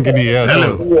 Hello. In the air.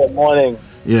 Hello. Good morning.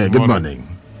 Yeah, good morning.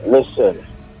 Listen,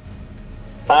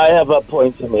 I have a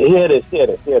point to make. Hear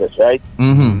this, right?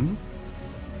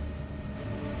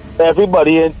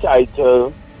 Everybody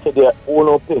entitled to their own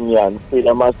opinion,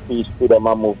 freedom of speech, freedom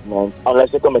of movement,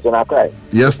 unless you're committing a crime.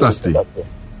 Yes, Dusty.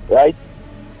 Right?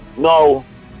 Now,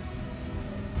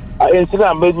 an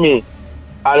incident with me,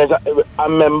 and a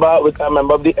member of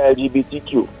the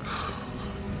LGBTQ.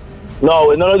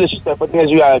 No, none of this stuff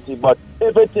is reality, but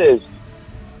if it is,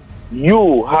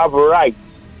 you have rights,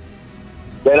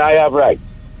 then I have rights.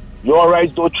 Your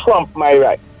rights don't trump my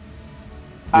rights.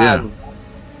 And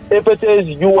if it is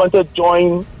you want to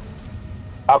join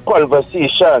a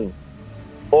conversation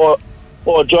or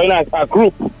join a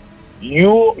group,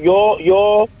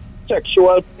 your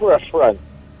sexual preference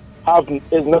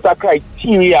is not a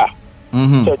criteria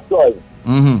to join.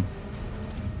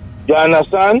 You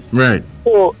understand? Right.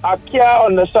 So I can't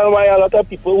understand why a lot of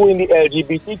people who in the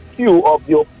LGBTQ of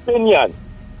the opinion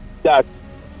that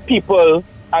people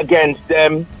against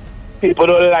them, people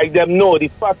don't like them. No, the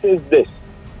fact is this.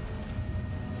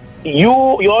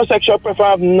 Your sexual preference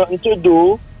have nothing to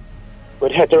do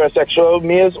with heterosexual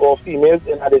males or females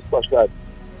in a discussion.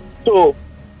 So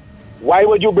why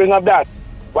would you bring up that?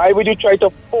 Why would you try to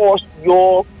force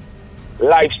your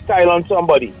lifestyle on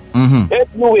somebody? If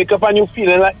you wake up and you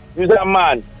feeling like you're a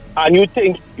man and you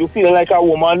think you're feeling like a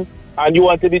woman and you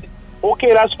want to be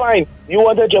okay, that's fine. You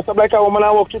want to dress up like a woman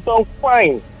and walk to town,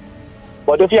 fine.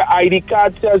 But if your ID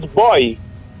card says boy,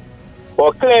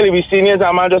 or clearly we seen you as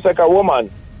a man just like a woman,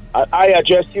 and I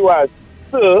address you as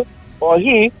sir or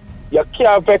he, you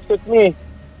can't vex with me.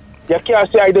 You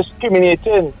can't say I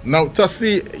discriminating. Now,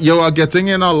 Tussie, you are getting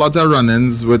in a lot of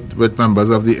run-ins with members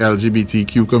of the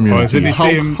LGBTQ community. Or is it the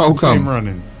how come? same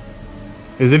run-in?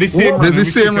 Is it the same There's the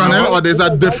same run-in or there's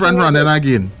a different run-in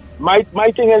again? My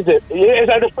thing is this.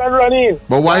 It's a different run-in.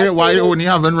 But why you only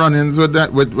having run-ins with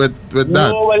that with that?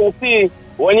 No, well, you see,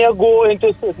 when you go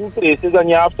into certain places and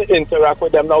you have to interact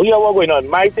with them. Now, here what's going on.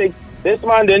 My thing, this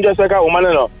man didn't just like a woman,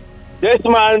 you know. This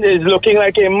man is looking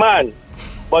like a man,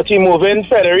 but he moving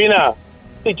Federina.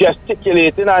 He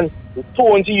gesticulating and the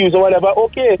tone to use or whatever.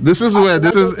 Okay. This is where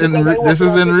this is in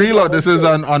real or this is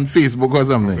on Facebook or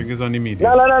something? I think it's on the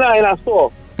media. No, in a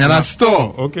store. In a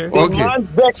store. Okay.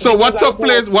 Okay. So what took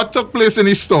place? What took place in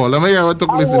his store? Let me hear what took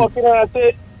place. I'm walking and I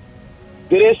say,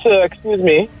 "Good day, sir. Excuse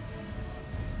me."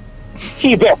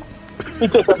 He back. He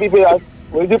took the people out.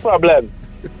 What's the problem?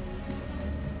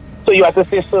 So you have to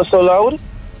say so loud?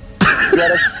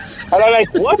 And I'm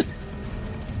like, what?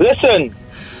 Listen,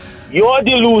 your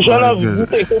delusion of you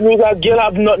thinking you that girl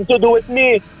have nothing to do with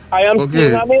me. I am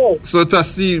still a male. So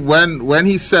Tussie, when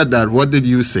he said that, what did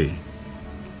you say?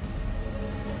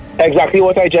 Exactly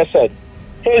what I just said.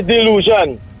 His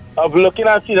delusion of looking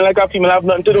and feeling like a female have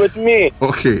nothing to do with me.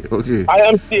 Okay. I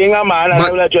am seeing a man and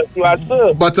I will address you as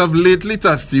sir. But of lately,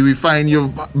 Tussie, we find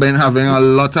you've been having a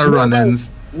lot of run-ins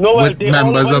with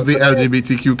members of the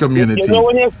LGBTQ community. You know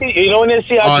when you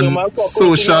see a on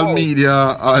social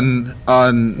media,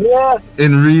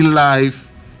 in real life.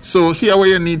 So here what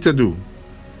you need to do.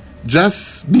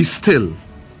 Just be still.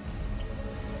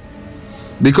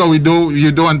 Because we don't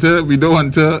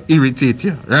want to irritate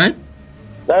you, right?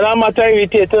 I'm not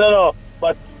irritated, no.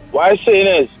 But what I'm saying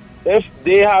is, if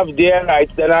they have their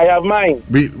rights, then I have mine.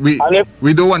 We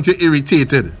don't want you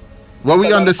irritated. Well,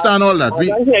 we understand all that. I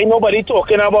don't hear nobody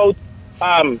talking about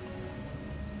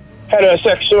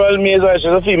heterosexual males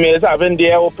or females having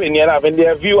their opinion, having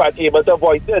their view, are able to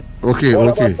voice it. Okay.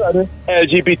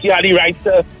 LGBT have the right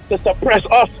to suppress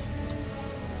us.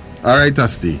 All right,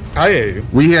 Tussie. I hear you.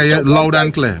 We hear you loud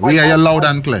and clear.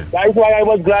 That's why I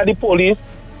was glad the police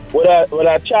would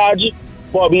have charged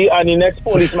Bobby and the next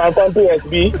policeman from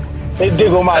PSB. Hey,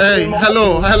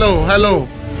 hello.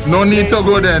 No need to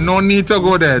go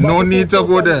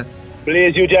there.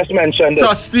 Blaze, you just mentioned it.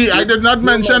 Tussie, I did not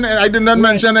mention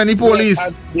any police.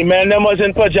 The man them was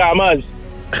in pajamas.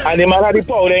 And the man had the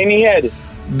powder in his head.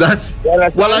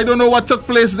 Well, I don't know what took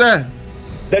place there.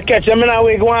 They catch him in a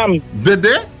wigwam. Did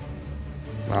they?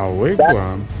 A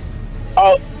wigwam?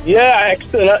 Oh, yeah,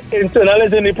 internal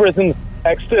is in the prison.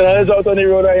 External is out on the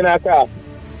road or in a car.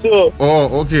 So,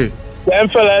 okay. Them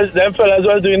fellas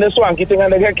was doing the swanky thing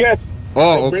and they get catch.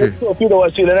 Okay. So people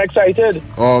was feeling excited.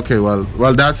 Okay, well,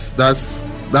 that's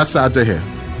sad to hear.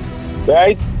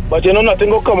 Right? But nothing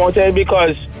will come out here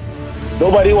because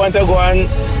nobody wants to go and...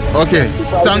 Okay.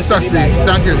 Thanks, Tussie.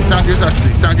 Thank you,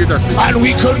 Tussie. And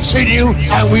we continue,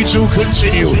 and we do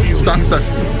continue. Thanks,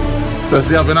 Tussie.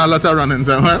 Tussie having a lot of run-ins,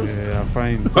 Yeah,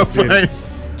 fine.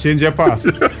 Change your path.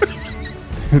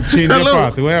 Change your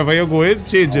path. Wherever you're going,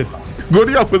 change it. Go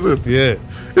the opposite. Yeah.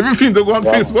 If you feel to go on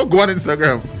Facebook, go on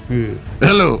Instagram. Yeah.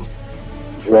 Hello.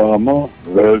 Drama,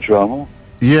 real drama.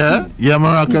 Yeah,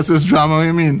 Maracas is drama,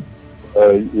 you mean?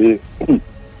 Yeah,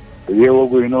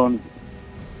 what's going on?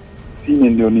 See in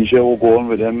Indonesia, we're going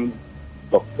with them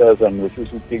doctors and nurses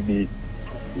who take the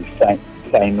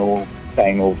Sinovac.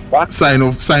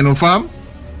 Sinopharm?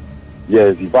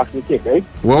 Yes, the vac they take, right?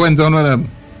 What went on with them?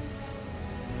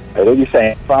 I know the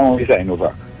Sinopharm or the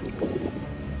Sinovac.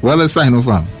 Well, it's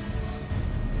Sinopharm.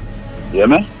 Yeah,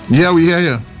 man? Yeah, we hear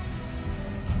you.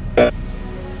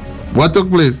 What took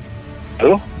place?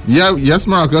 Hello? Yeah, yes,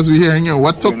 Marcus, we're hearing you.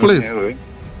 What took place?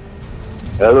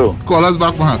 Hello? Call us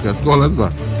back, Marcus. Call us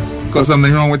back. Because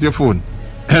something wrong with your phone.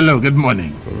 Hello, good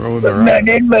morning.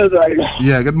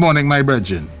 Yeah, good morning, my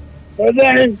brethren.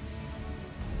 Then,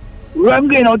 rum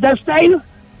going out that style?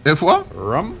 If what?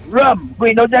 Rum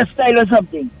going out that style or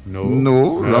something?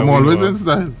 No, rum always in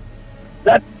style.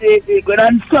 That they go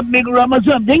and some big rum or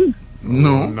something?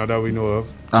 No. Not that we know of.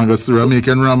 Angostura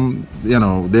making rum, day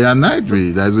and night,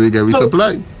 really. That's where we get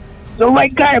supply. So why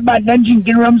Caribbean and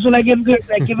drinking rum so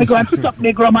if we go and stop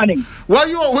make rum money? Why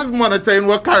you always monitoring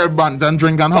what Caribbean and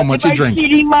drink and how much you drink? I see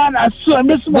the man, I saw him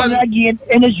this morning again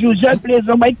in his usual place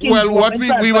on my kids. Well, what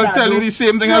we will tell you the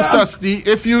same thing as Tussie.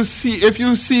 If you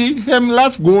see him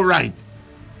left, go right.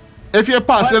 If you're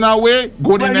passing away,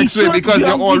 go the next way because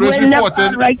you're always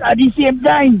reporting. Right at the same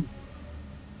time.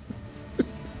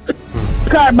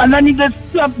 Carabanton need to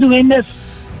stop doing this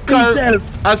himself.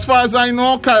 As far as I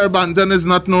know, Carabanton is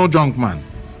not no drunk man.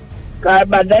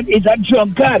 Carabanton is a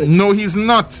drunkard. No, he's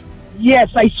not. Yes,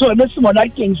 I saw him this morning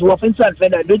at King's Wharf in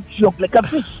Salford. I don't joke like a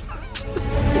fish.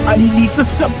 And he needs to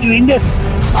stop doing this.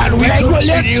 And we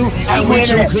continue, and we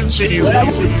do continue.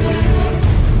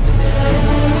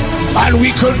 And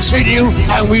we continue,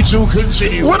 and we do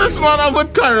continue. What is man up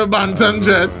with Carabanton,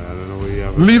 Jet?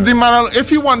 Leave the man alone. If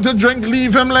he want to drink,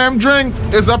 leave him, let him drink.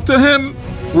 It's up to him.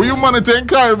 Will you monitoring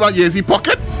Carabanton? Yes, he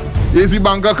pocket. Yes, he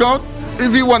bank account.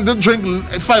 If he want to drink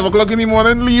at 5 o'clock in the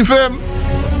morning, leave him.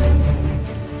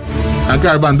 And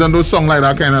Carabanton do song like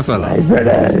that kind of fella. My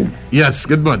brother. Yes,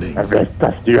 good morning. I've just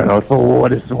Dusty on out for war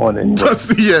this morning.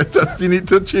 Dusty, yeah, Dusty need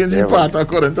to change the part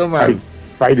according to Miles.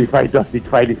 Friday fight, Dusty,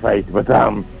 Friday fight. But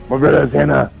my brother's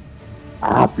are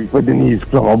happy for Denise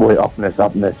Plummer boy upness.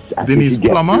 Denise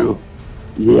Plummer?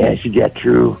 Yeah, she get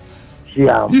through. She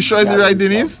You sure is it right,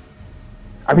 Denise?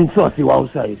 I mean Saucy Wow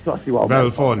side.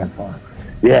 Belfort.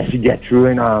 Yeah, she get through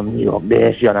in New York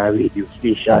there, she on a radio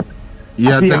station.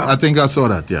 Yeah, I think I saw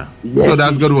that, yeah. So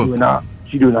that's good work.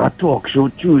 She doing a talk show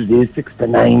Tuesday 6 to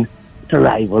 9 to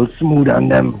rival Smooth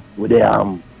and them with their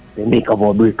make up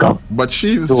or break up. But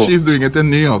she's doing it in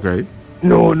New York, right?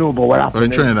 No, but what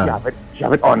happened is she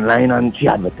have it online and she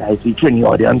advertised to train the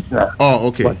audience now. Oh,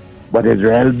 okay. But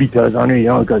Israel beat us on it,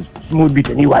 because Smooth beat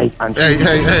any wife and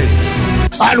Hey.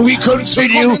 And we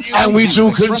continue, and we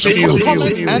do continue. The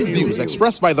comments and views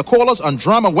expressed by the callers on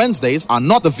Drama Wednesdays are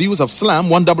not the views of Slam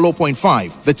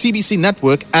 100.5, the TBC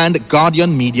Network, and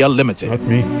Guardian Media Limited. Not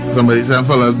me. Somebody said,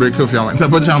 fellas, break off your mind. A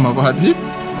pajama party?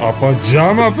 A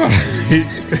pajama party?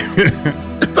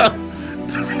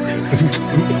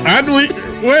 And we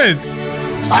wait.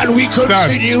 And we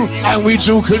continue, and we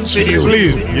do continue.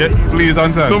 Please,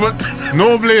 Anton.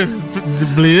 No, Blaze.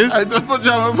 Blaze. I don't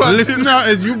pajama party. Listen now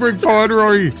as you bring forward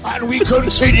Rory. And we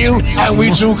continue, and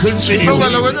we do continue. No,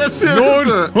 we're just saying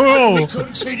we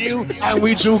continue, and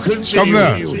we do continue. Come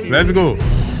there. Let's go.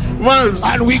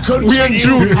 And we continue, we in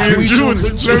June. and we do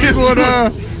continue.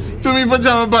 To me,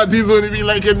 pajama parties only be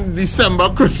like in December,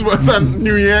 Christmas, and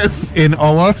New Year's. In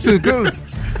our circles.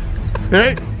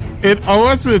 Right? In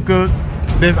our circles,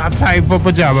 there's a time for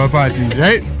pajama parties,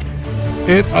 right?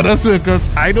 In other circles,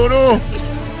 I don't know.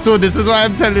 So this is why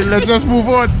I'm telling you, let's just move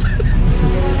on.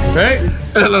 Right?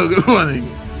 Hello, good morning.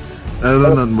 I don't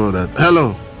know nothing about that.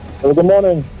 Hello. Good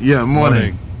morning. Yeah,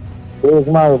 morning. It's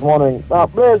Miles, morning.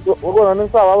 Blaze, we're going on in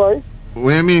Sawa, right?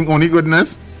 What do you mean, only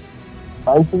goodness?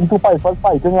 I think 2 fighters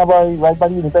fighting right by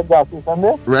Unipet gas station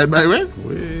there. Right by where?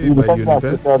 Unipet gas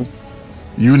station.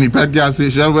 Unipet gas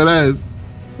station, where that is?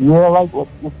 Yeah, like, you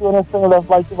see on a single left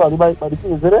like by the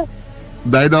keys, is it?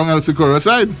 Die down El Socorro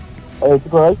side? El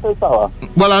Socorro side, Sawa.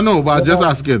 Well, I know, but I'm just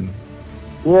asking.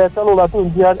 Yeah, tell all that to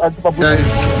him.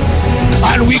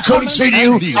 And we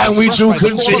continue, and we do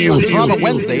continue. Drama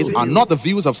Wednesdays are not the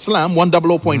views of Slam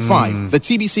 100.5, the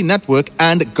TBC Network,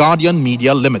 and Guardian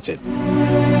Media Limited.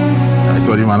 I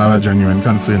told him I have a genuine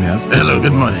concern, yes. Hello,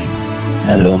 good morning.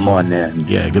 Hello, morning.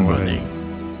 Yeah, good morning.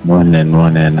 Morning.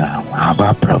 I have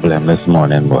a problem this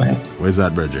morning, boy. Where's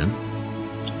that, brethren?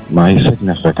 My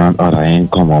significant other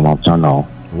ain't come home up to now.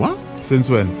 What? Since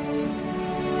when?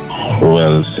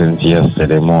 Well, since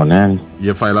yesterday morning.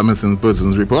 You file a missing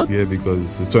persons report? Yeah,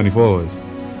 because it's 24 hours.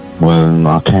 Well,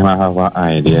 I kind of have an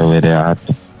idea where they're at.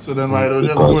 So then why don't you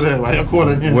just go there? Why are you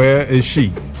calling him? Where is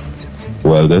she?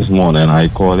 Well, this morning I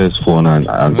called his phone and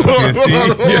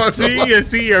you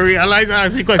see, you realize I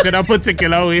ask the question a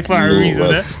particular way for a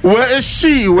reason. Eh? Where is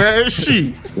she?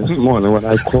 This morning when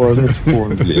I called his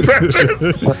phone, Brethren,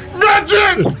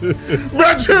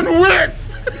 wait!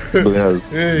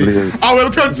 Blaze. I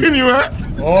will continue, eh?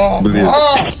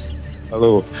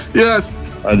 Hello. Yes.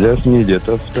 I just need you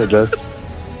to spread that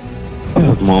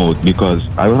mouth because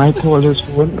when I called his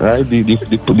phone, right,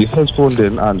 the first phone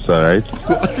didn't answer, right?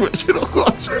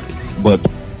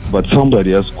 But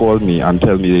somebody has called me and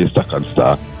tell me they're stuck and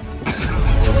stuck.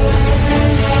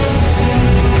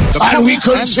 And we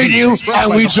continue,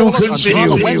 and we do continue.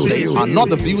 Drama Wednesdays are not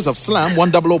the views of Slam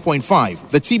 100.5,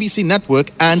 the TBC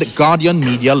Network, and Guardian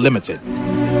Media Limited.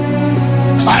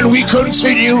 And we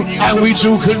continue, and we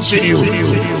do continue.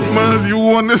 Man, you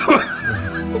won this one.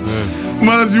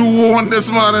 Man, you won this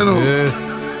man, you know.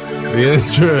 Yeah,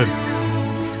 sure.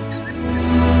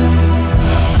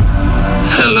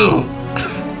 Hello.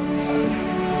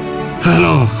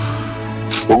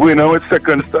 We're going on with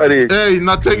second study. Hey,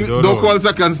 nothing. Don't call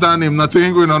second stand him.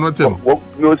 Nothing going on with him.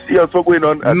 No, see us going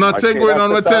on. Nothing going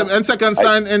on with him. And second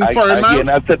stand in foreign man.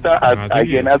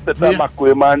 Again, I said that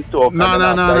McQuay man talk. No.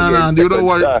 You don't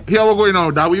worry. Here we're going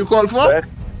on. That what you call for?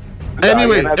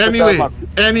 Anyway.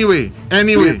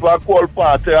 If I call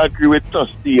party, I agree with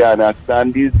Trustee, I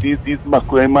understand these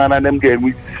Macquarie man and them getting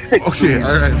with sick. Okay,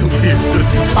 all right. Okay.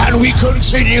 And we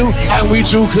continue, and we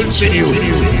do continue.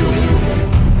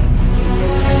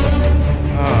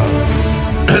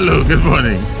 Hello, good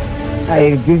morning.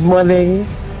 Hi, good morning.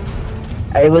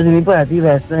 I was in the party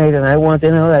last night and I want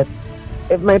to know that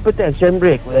if my protection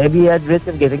break, will I be at risk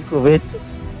of getting COVID?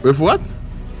 With what?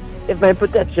 If my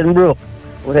protection broke,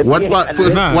 would I what be part? at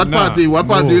First, risk? what party? What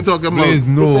party are you talking about? Please,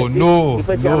 no.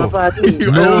 Pajama party.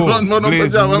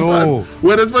 Please, no.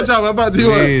 Where is pajama party?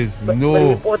 Please, But no.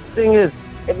 the important thing is,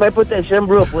 if my protection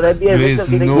broke, would I be at risk of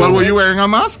getting COVID? Well, were you wearing a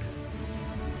mask?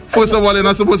 First of all, you're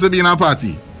not supposed to be in a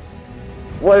party.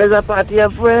 Well, it's a party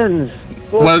of friends.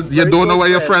 Well, you don't know where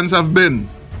your friends have been.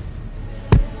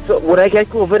 So, would I get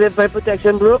COVID if my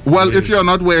protection broke? Well, if you're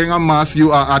not wearing a mask,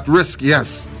 you are at risk,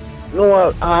 yes.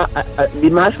 No, the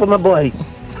mask for my body,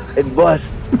 it bust.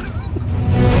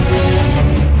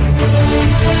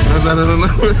 I don't know.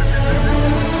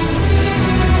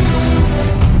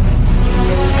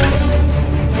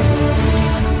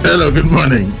 Hello, good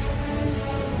morning.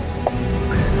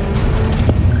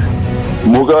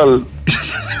 Mughal.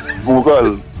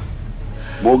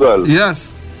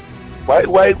 Yes. Why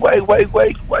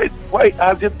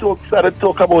as you started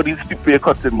talk about these people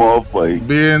cutting more off, boy?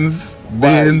 Beans,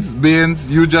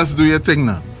 you just do your thing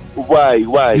now. Why?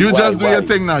 You just do your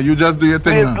thing now.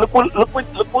 Look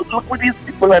what these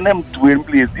people and them doing,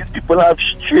 please. These people have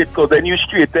straight cause and you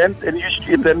straighten,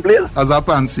 please. As a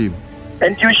pan seam.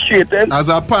 And you straighten. As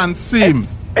a pan seam.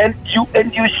 And you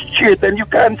straighten. You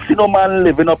can't see no man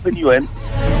living up in you,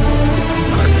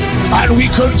 and we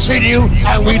continue,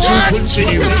 and we do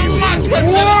continue.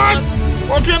 What?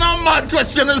 What kind of mad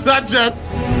question is that, Jet?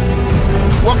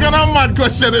 What kind of mad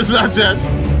question is that, Jet?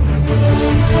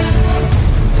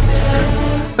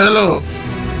 Hello.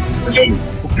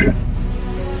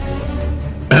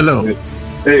 Hello.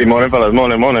 Hey, morning, fellas.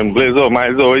 Morning. Blaze up,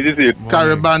 my Zoe. Is it?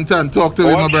 Carrie Banton, talk to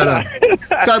me, my brother.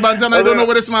 Carrie Banton, I don't know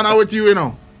where this man are with you, you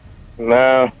know.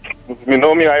 Nah. You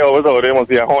know me, I always out there, must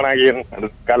be a horn again. I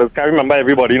can't remember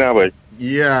everybody now, boy.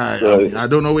 Yeah, I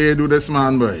don't know where you do this,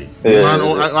 man, boy. Yeah. Man,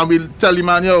 I will tell you,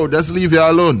 man, yo, just leave you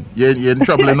alone. You ain't in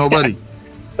trouble with nobody.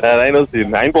 I know, see.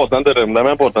 I'm important to them. They're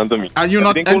important to me. And you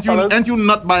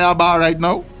not by a bar right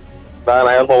now? Nah,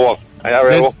 I have to walk. I have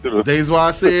to walk to do. That is what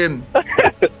I'm saying.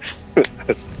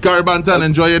 Carrie Banton,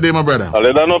 enjoy your day, my brother. I'll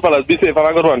let know, fellas. Be safe. Have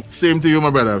a good one. Same to you, my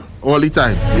brother. All the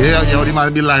time. Yeah, you know the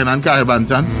man be lying on Carrie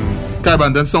Banton. Carrie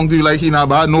Banton song to you like he not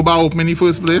bad. No bar open in the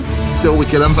first place. So we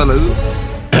kill them, fellas.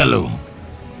 Hello.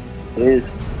 Yes.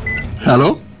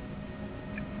 Hello?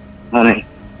 Morning.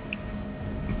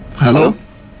 Hello?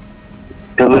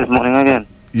 Good morning again.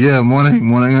 Yeah,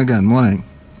 morning again.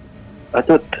 I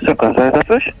thought Sukkot is a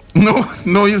fish.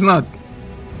 No, he's not.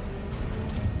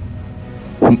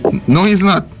 No, he's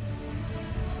not.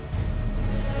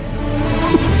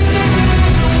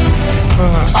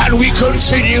 And we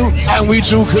continue, and we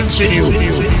do continue.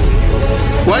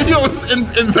 Why do you always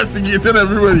investigating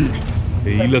everybody?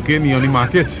 Hey, you looking on the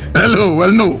market? Hello,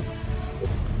 well, no.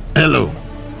 Hello.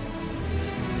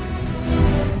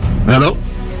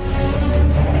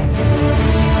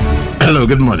 Hello,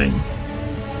 good morning.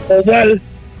 Well,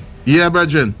 yeah,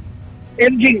 brethren.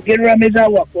 If drinking rum is a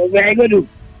work, what are you going to do?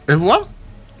 If what?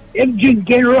 If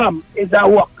drinking rum is a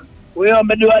work, what are you going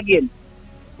to do again?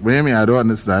 Wait a minute, I don't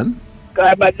understand.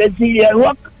 Carbanton see your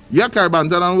work? Yeah,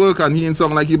 Carbanton on work and he ain't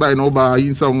sound like he buy no bar, he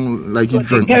ain't sound like he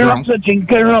drink. So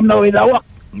drinking rum now is a work?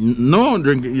 No,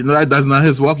 drinking, you know, that's not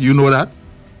his work, you know that?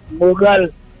 Mughal,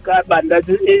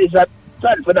 Carbanton is a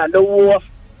Sanford on the wharf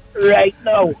right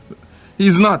now.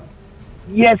 He's not.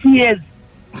 Yes, he is.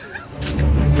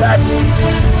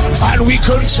 And we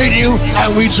continue,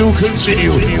 and we do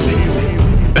continue.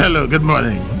 Hello, good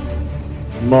morning.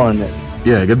 Morning.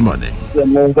 Yeah, good morning. The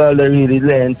Mughal really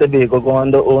letting Tobago go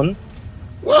on their own?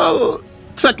 Well,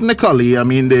 technically, I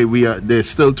mean, they're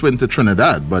still twin to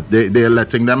Trinidad, but they're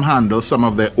letting them handle some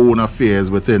of their own affairs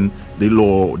within the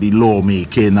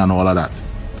lawmaking and all of that.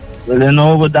 Well, you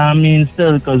know what that means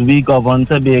still, because we govern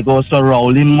Tobago, so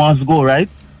Rowley must go, right?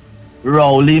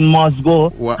 Rowley must go,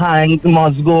 Hank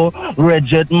must go,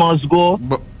 Bridget must go.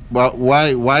 But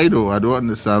why though? I don't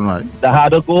understand why. They had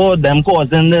to go, them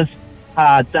causing this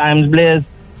hard times, Blaze.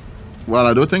 Well,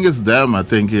 I don't think it's them. I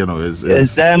think, you know,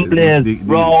 it's them, Blaze.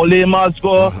 Rowley must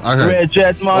go,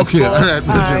 Bridget must go. All right,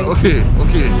 okay.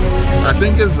 I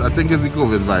think it's the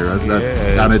COVID virus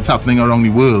and it's happening around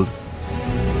the world.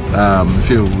 If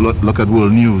you look at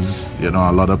world news, you know,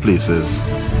 a lot of places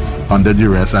under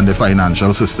duress and the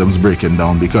financial systems breaking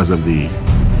down because of the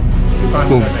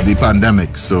the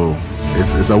pandemic. So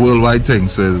it's a worldwide thing.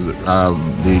 So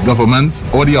the government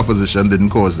or the opposition didn't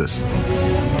cause this.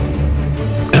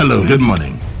 Hello, good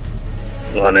morning.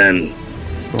 Morning.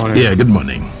 Yeah, good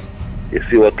morning. You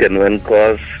see what Kenwin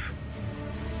costs?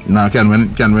 Nah,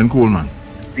 Kenwin cool, man.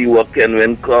 See what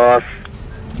Kenwin costs?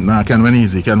 Nah, Kenwin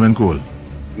easy, Kenwin cool.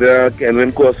 Yeah,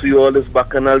 Kenwin costs you all this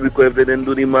bacchanal because if they didn't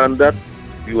do the man that,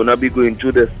 you will not be going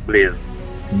through this place.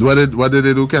 What did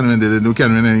they do, Kenwin? Did they do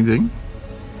Kenwin anything?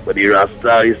 But the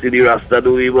Rasta, you see the Rasta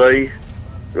do it, boy?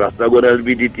 Rasta go to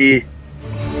LBDT.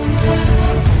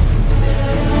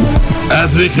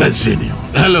 As we continue.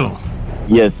 Hello.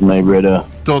 Yes, my brother.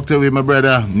 Talk to me, my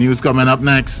brother. News coming up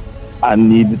next. I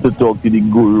need to talk to the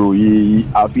guru.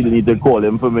 I feel I need to call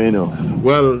him for me, you know.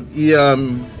 Well,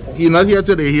 he's not here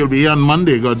today. He'll be here on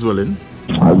Monday, God's willing.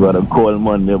 I got to call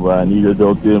Monday, but I need to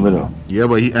talk to him, you know. Yeah,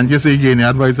 but and you say again, the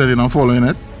advice that you're not following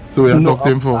it. So we have to talk to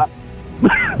him for.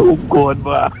 Oh, God,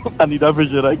 man. I need a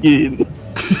vision again.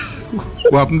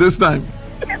 What happened this time?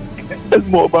 It's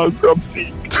more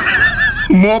bankruptcy.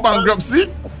 More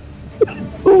bankruptcy?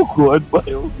 Oh, God, man.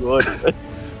 Oh, God.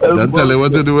 Don't tell you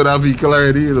what to do with that vehicle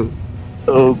already, you know.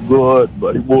 Oh, God,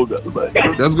 my bogus, man.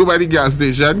 Just go by the gas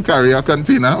station, carry a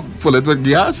container, fill it with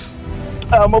gas.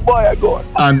 I'm a boy, I got.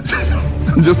 And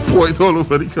just pour it all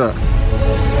over the car.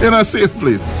 In a safe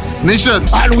place. Nation.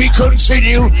 And we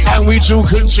continue, and we do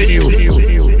continue.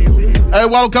 Hey,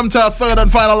 welcome to our third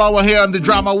and final hour here on the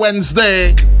Drama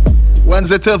Wednesday.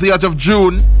 Wednesday, 30th of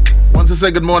June. Want to say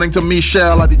good morning to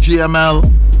Michelle at the GML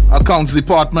Accounts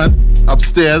Department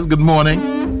upstairs. Good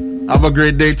morning. Have a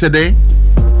great day today.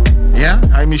 Yeah,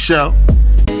 hi Michelle.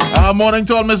 Morning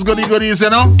to all Miss Goody Goodies, you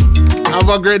know. Have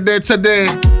a great day today.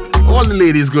 All the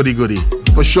ladies goody goody.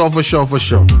 For sure. Want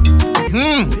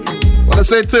to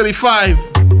say 35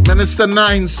 minutes to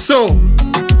 9. So,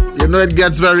 you know it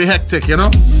gets very hectic, you know.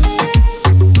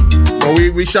 But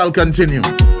we shall continue.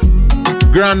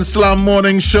 Grand Slam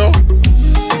morning show.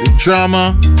 The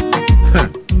drama.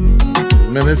 It's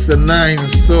minutes to 9.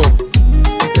 So,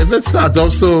 if it starts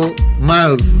off so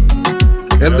miles,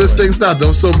 if this thing starts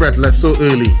off so breathless so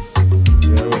early.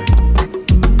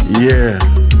 Yeah.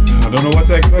 I don't know what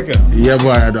to expect. Yeah,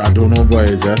 boy, I don't know, boy.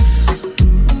 Just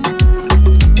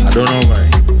I don't know, boy.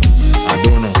 I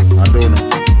don't know.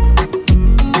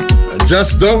 I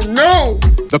just don't know.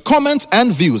 The comments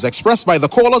and views expressed by the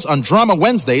callers on Drama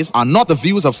Wednesdays are not the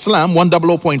views of Slam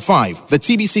 100.5, the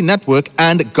TBC Network,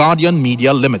 and Guardian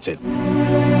Media Limited.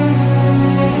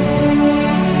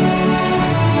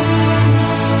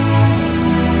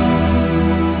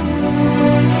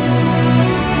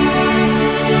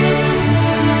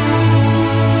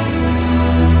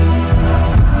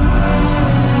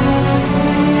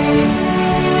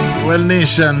 Well,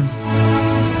 nation,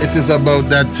 it is about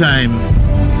that time.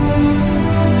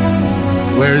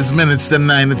 Where is minutes to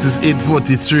 9? It is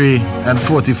 8:43 and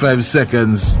 45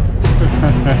 seconds.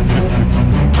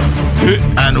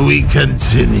 And we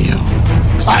continue.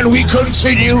 And we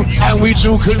continue, and we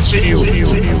do continue.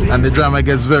 And the drama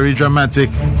gets very dramatic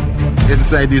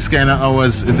inside these kind of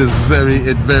hours. It is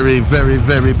very,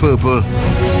 very purple.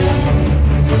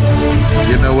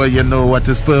 You know what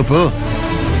is purple?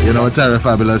 You know what Tara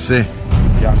Fabulous say?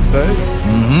 Youngsters?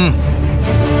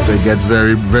 So it gets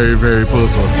very purple.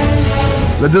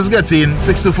 Let us get in.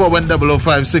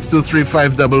 624-1005,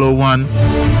 623-5001.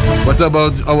 What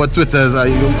about our Twitters? Are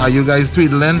you guys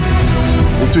tweedling?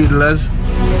 The tweedlers?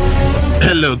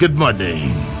 Hello, good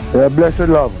morning. Yeah, blessed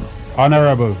love.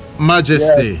 Honorable.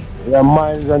 Majesty. Yeah,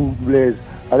 Miles and Blaze.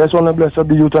 I just want to bless up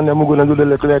the youth and them who are going to do the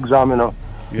little exam, you know.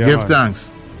 Yeah, give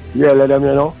thanks. Yeah, let them,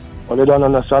 you know. All they don't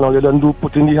understand, all they don't do,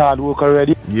 put in the hard work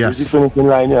already. Yes. The finishing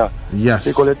line here. Yes.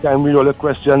 Take all the time, read all the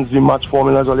questions, the match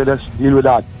formulas, all they just deal with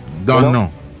that. Don't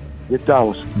know. Give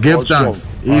thanks. Give all thanks.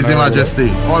 strong. Easy, Honorable. Majesty.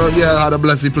 Had a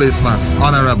blessed place, man.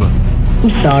 Honorable. I'm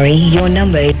sorry, your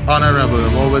number. Honorable.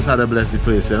 I've always had a blessed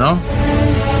place, you know.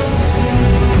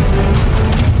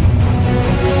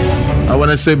 I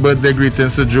want to say birthday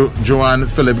greetings to Joanne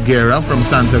Philip Guerra from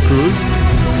Santa Cruz,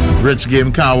 Rich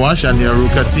Game Car Wash and the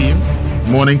Aruka team.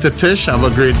 Morning to Tish. Have a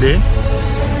great day.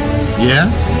 Yeah.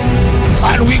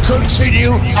 And we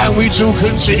continue, and we do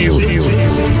continue.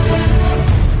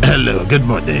 Hello, good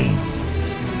morning.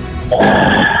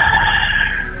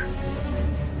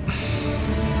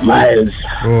 Miles.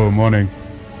 Oh, morning.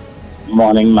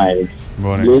 Morning, Miles.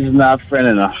 Morning. Blaze is not a friend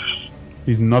enough.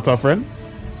 He's not a friend?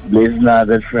 Blaze is not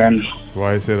a friend.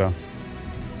 Why say that?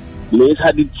 Blaze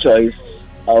had the choice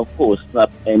of posting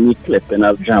up any clipping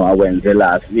of Drama Wednesday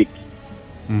last week.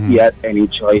 He had any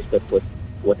choice to put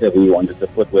whatever he wanted to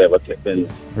put, whatever clipping.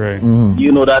 Right.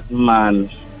 You know that man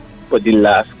put the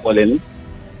last calling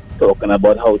talking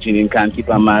about how Janine can't keep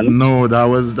a man. No, that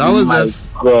was my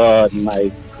just... God,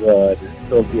 my God. It's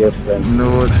so different.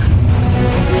 No.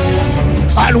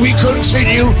 And we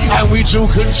continue, and we do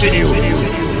continue.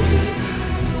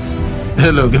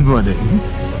 Hello, good morning.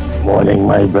 Morning,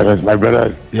 my brothers.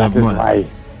 Yeah, that is why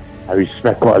I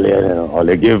respect all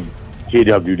they give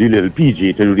JW the little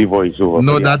PG to do the voiceover.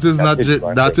 No, that is not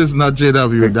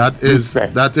JW.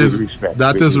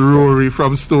 That is Rory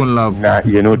from Stone Love. Nah,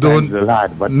 you know, don't the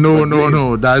lad, but no,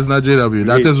 that is not JW.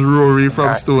 That is Rory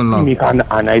from Stone Love. Me can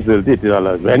analyze it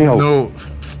anyhow. No,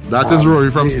 that is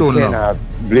Rory from Stone Love.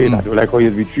 Blade, I don't like how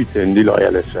you be treating the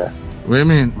loyalists. What do you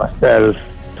mean? Myself,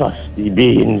 Tusty,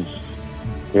 Beans,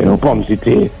 Pomsy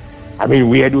Tate. I mean,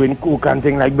 we are doing coke and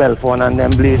thing like Belfort and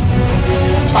them Blade.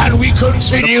 And we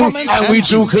continue, and we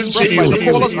do continue. The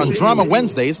callers on Drama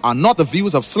Wednesdays are not the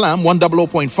views of Slam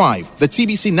 100.5, the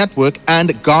TBC Network,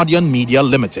 and Guardian Media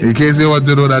Limited. In case you want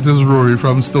to know, that is Rory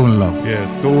from Stone Love. Yeah,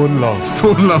 Stone Love.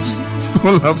 Stone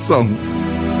Love song.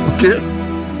 Okay?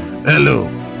 Hello.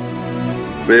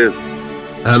 Where's?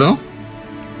 Hello?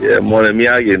 Yeah, morning, me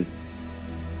again.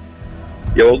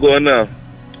 Yeah, what's going on?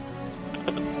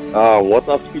 What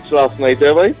a speech last night,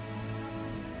 everybody?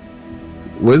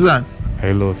 Where's that?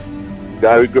 Halos.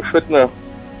 Gary Griffith now.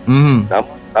 Mm-hmm.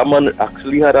 That man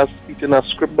actually had a speech in a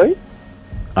script, boy.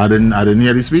 I didn't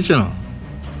hear the speech, you know.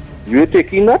 You ain't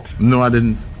taking that? No, I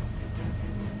didn't.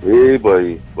 Hey,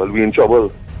 boy. Well, we in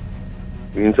trouble.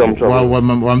 We in some trouble.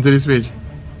 What to the speech?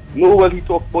 No, well, he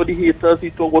talked about the haters, he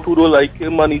talked about who don't like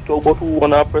him, and he talked about who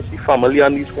want to oppress the family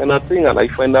and this kind of thing, and I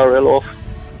find that real off.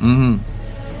 Mm-hmm.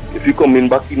 If you come in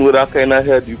back in with that kind of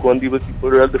head, you can't deal with people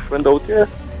real different out here.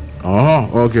 Oh,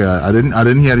 okay. I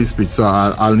didn't hear the speech, so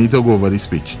I'll need to go over the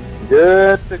speech.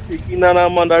 Yeah, taking an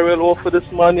man that real off for this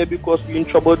man here because we in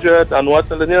trouble, Jet, and what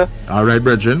telling you? All right,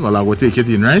 brethren. Well, I will take it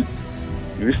in, right?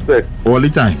 Respect. All the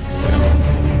time.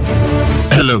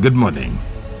 Hello, good morning.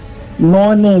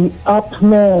 Morning,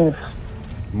 upness.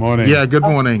 Morning. Yeah, good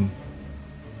morning.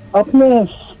 Upness.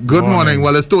 Good morning.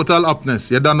 Well, it's total upness.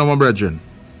 You don't know my brethren.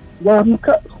 Well,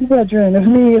 who brethren? It's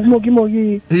me, it's Mogi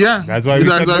Mogi. Yeah. That's why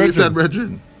we said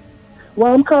brethren.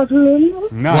 Well, I'm cousin.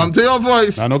 Nah. One to your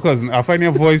voice. No, cousin. I find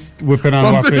your voice whipping and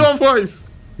One whopping. to your voice.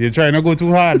 You're trying to go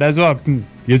too hard. That's what.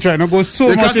 You're trying to go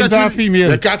so much into a female.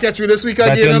 They can't catch you this week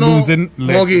that again,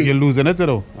 you're losing it,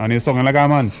 though. And you're singing like a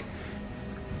man.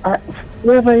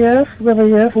 Whoever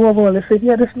all said,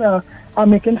 yeah, this now,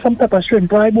 I'm making some pepper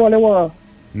shrimp, right, boy?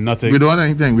 Nothing. We don't want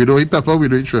anything. We don't eat pepper, we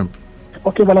don't eat shrimp.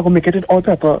 Okay, well, I'm going to make it all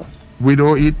pepper. We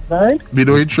don't eat, right? We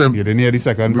don't eat shrimp. You didn't hear the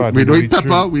second part. We don't eat pepper,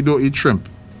 shrimp. We don't eat shrimp.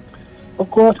 Of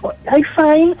course, I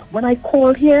find when I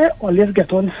call here, always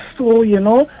get on so,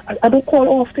 I don't call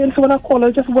often, so when I call, I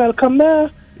just welcome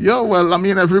there. Yeah, well, I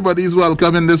mean, everybody's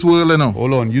welcome in this world,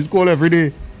 Hold on, you call every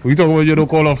day. We talk about you don't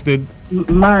call often.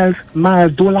 Miles,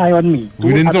 don't lie on me.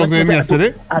 We didn't talk to him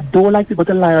yesterday? I don't like people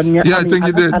to lie on me. Yeah, I think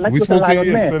you did. I like we spoke to you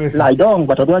yesterday. Lie down,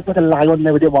 but I don't like people to lie on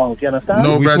me with their mouth, you understand?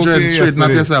 No, brethren,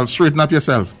 straighten up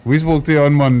yourself. We spoke to you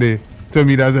on Monday. Tell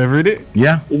me that's every day.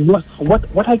 Yeah.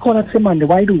 What I call it say Monday,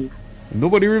 why do?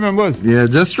 Nobody remembers. Yeah,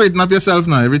 just straighten up yourself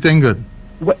now. Everything good.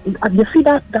 You see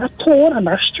that tone and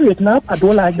that straighten up, I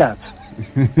don't like that.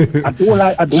 I don't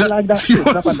like that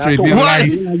straighten up and that tone.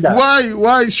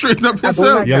 Why straighten up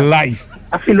yourself? Like your life.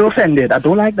 I feel offended. I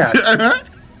don't like that.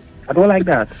 I don't like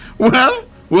that. Well,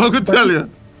 what could tell you?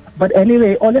 But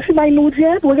anyway, honestly, my nudes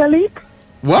yet? Will you leak?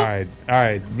 What? All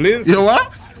right, Blaze. You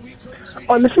what?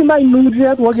 Honestly, my nudes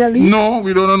yet? Will you leak? No,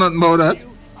 we don't know nothing about that.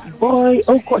 Boy,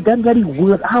 oh God, them very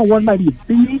weird. I want by the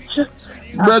beach.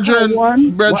 Brethren.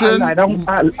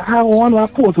 How one I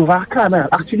pose over a canal.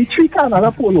 Actually, 3 canals I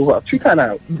pose over. 3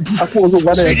 canals. I pose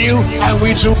over there. And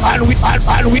we do, and we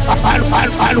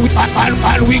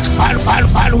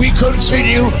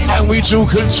continue, and we do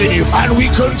continue, and we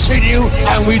continue,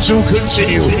 and we do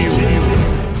continue.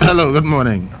 Hello, good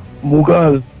morning.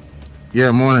 Mughal. Yeah,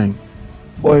 morning.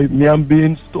 Boy, me and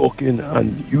Beans talking,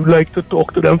 and you like to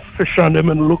talk to them fish on them,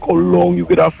 and look how long you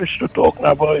get a fish to talk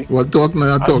now, boy. What talk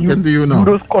now? I'm talking to you now.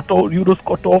 You just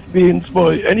cut off Beans,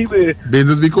 boy. Anyway. Beans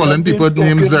is be calling people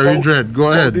names very dread.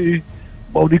 Go ahead.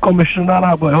 About the commissioner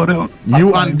now, boy.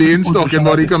 You and Beans talking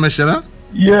about the commissioner?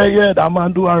 Yeah, that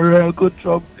man do a real good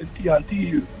job in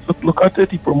TNT. Look at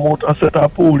it, he promote a set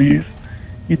of police.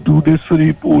 He do this for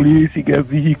the police, he get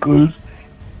vehicles.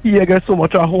 He gets so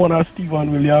much a horn as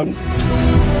Stephen Williams.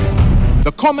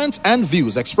 The comments and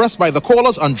views expressed by the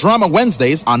callers on Drama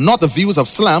Wednesdays are not the views of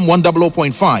Slam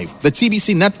 100.5, the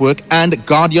TBC Network, and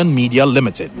Guardian Media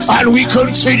Limited. And we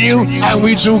continue, and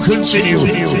we do continue.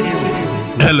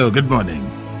 Hello, good morning.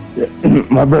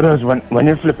 My brothers, when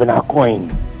you're flipping a coin,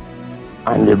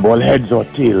 and the ball heads or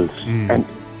tails. And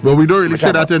but we don't really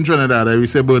say that in Trinidad. We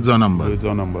say birds or numbers. Birds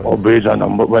or numbers. or birds or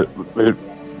number. Well,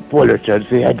 Paul Richard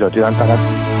say heads or tails and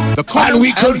that. The comments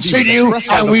we continue, views expressed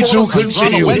by and the we callers do on Drama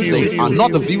continue. Wednesdays are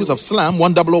not the views of Slam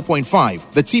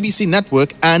 100.5, the TBC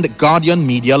Network, and Guardian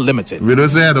Media Limited. We don't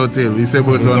say head or tail. We say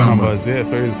birds or numbers. Yeah,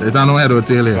 sorry. It ain't no head or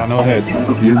tail here. No head.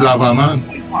 You love her, man.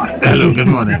 Hello, good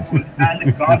morning.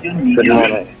 Good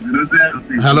morning.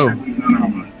 Hello.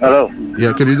 Hello.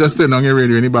 Yeah, could you just turn on your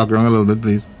radio in the background a little bit,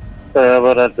 please?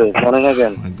 About that. Morning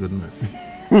again. My goodness.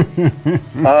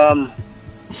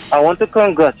 I want to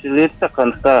congratulate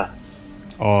Second Star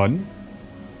On?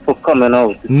 for coming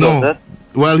out. No.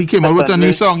 Well, he came out with a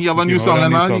new song. He have a new song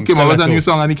and all. He came out with a new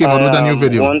song and he came out with a new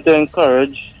video. I want to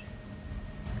encourage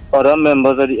other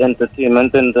members of the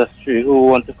entertainment industry who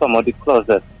want to come out of the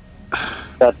closet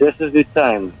that this is the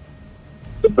time.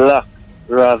 Black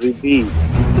Ravi B.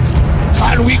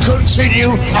 And we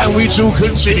continue, and we do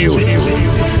continue.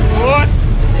 What?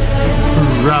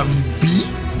 Ravi B?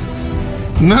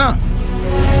 Nah.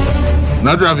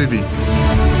 Not Ravi B.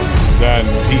 Then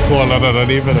he called another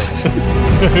name.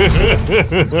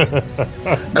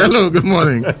 Hello, good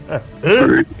morning.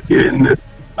 Breaking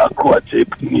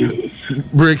aquatic news.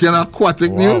 Breaking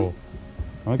aquatic news?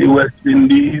 The West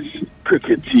Indies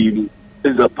cricket team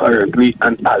is apparently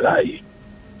an ally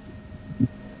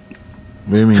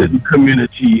What do you mean? to the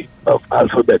community of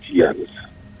alphabetians.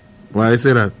 Why I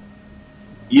say that?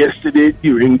 Yesterday,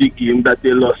 during the game that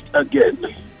they lost again,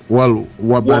 Well,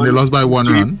 what? And they lost by 1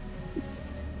 run.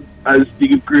 as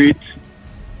the great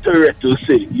Toretto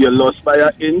say, you lost by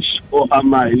an inch or a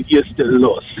mile, you still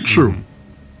lost. True.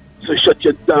 So shut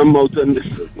your damn mouth and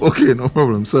listen. Okay, no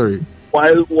problem. Sorry.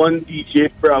 While one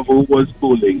DJ Bravo was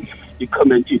bowling, the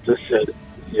commentator said,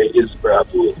 there is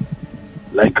Bravo,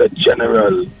 like a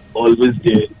general, always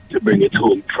there to bring it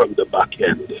home from the back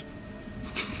end.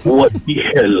 What the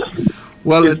hell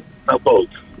is it about?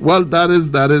 Well, that is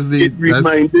the. It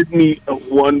reminded me of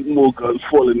one mogul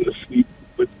falling asleep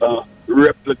with a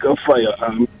replica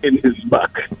firearm in his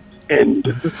back end.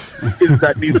 Is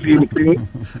that the same thing?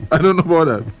 I don't know about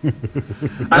that.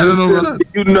 I don't know about that.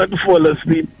 You not fall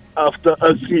asleep after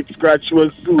a seat scratch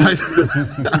was soothed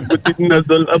with the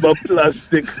nozzle of a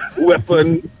plastic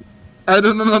weapon. I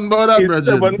don't know nothing about that,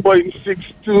 Bridget.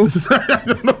 7.62. I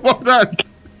don't know about that.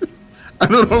 I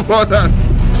don't know about that.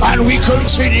 And we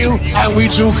continue, and we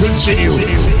do continue.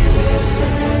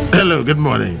 Hello, good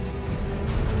morning.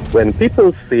 When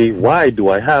people say, why do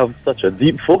I have such a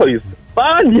deep voice?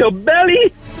 Fan your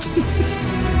belly!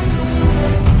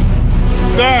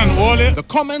 The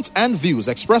comments and views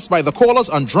expressed by the callers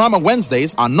on Drama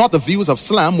Wednesdays are not the views of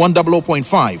Slam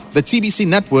 100.5, the TBC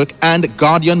Network, and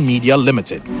Guardian Media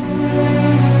Limited.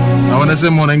 I want to say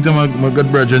morning to my good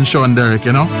brethren Sean Derrick,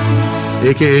 you know,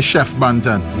 a.k.a. Chef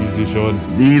Banton. Easy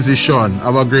Sean. The Easy Sean.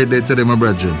 Have a great day today, my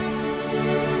brethren.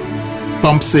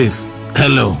 Pump safe.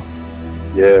 Hello.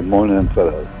 Yeah, morning,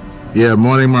 fellas. Yeah,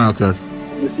 morning, Marcus.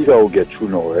 You see how we get through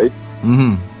now, right?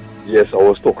 Mm-hmm. Yes, I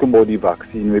was talking about the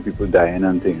vaccine where people dying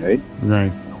and things, right?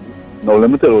 Right. Now, let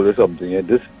me tell you something. Yeah?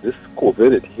 This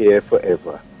COVID is here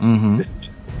forever. Mm-hmm. This is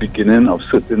the beginning of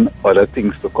certain other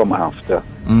things to come after.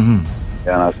 Mm-hmm.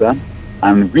 You understand?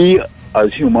 And we,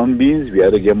 as human beings, we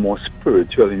have to get more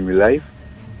spiritual in real life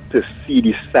to see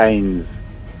the signs.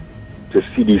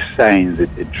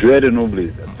 It dread no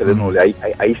blaze. I'm telling you,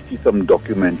 I see some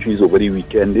documentaries over the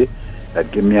weekend that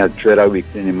give me a dread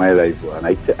awakening in my life, and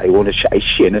I want to I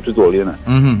share it with all, you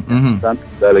know.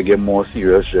 That'll get more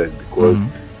serious because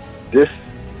this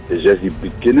is just the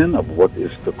beginning of what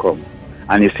is to come.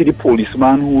 And you see the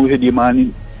policeman who hit the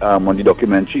man on the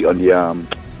documentary on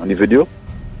the video.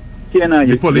 Here now,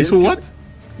 the police who what?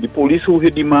 The police who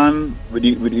hit the man with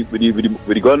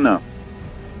the gun now.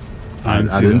 I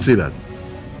didn't see that.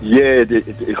 Yeah,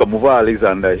 it come over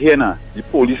Alexander. Here now, the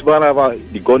policeman have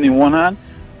the gun in one hand,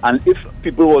 and if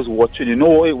people was watching, you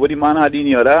know what the man had in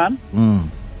the other hand?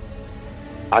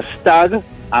 A stag and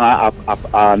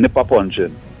a nipper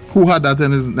punching. Who had that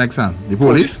in his next hand? The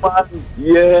police?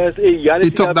 Yes.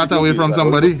 He took that away from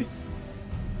somebody?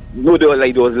 No, there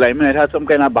was linemen that had some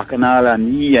kind of bacchanal,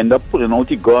 and he ended up pulling out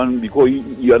the gun because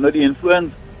he under the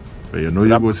influence. But you know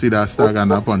you go see that stag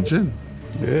and that punching?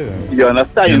 Yeah. You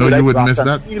understand? You know you would miss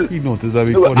that? He noticed that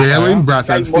before. Yeah, in brass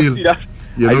and steel. You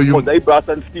know you... brass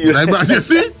and steel. You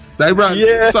see?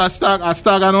 Yeah. So a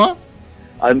stag and what?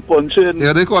 And punching.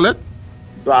 Yeah, they call it?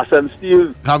 Brass and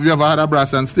steel. Have you ever had a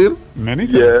brass and steel? Many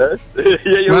times. Yes.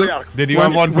 Yeah, did you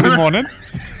have one for the morning?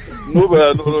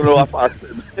 No, I'm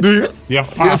fasting. Do you? You're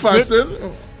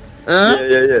fasting?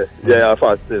 Yeah, I'm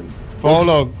fasting. For how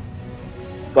long?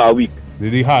 For a week.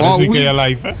 Did he hardest week of your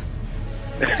life, eh?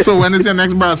 So when is your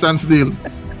next brass and steel?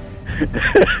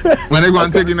 When they go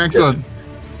and take the next one?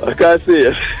 I can't say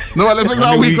it. No, well, if it's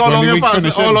a week, how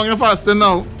long you fasting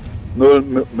now? No,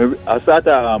 maybe I start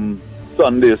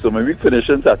Sunday, so my week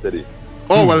finishing Saturday.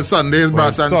 Oh, well, Sunday is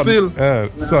brass and steel.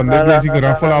 Sunday, basically,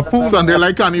 going to follow a pool. Sunday,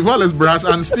 like carnival, is brass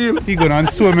and steel. He going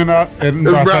to swim in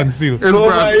brass and steel.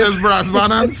 It's brass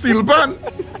band and steel band.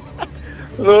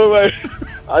 No, man.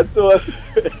 I thought.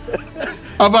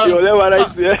 Have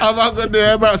a good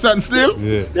day, brass and steel?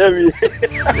 Yeah.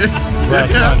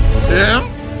 Yeah.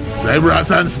 Like brass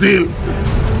and steel.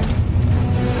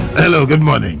 Hello, good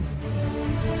morning.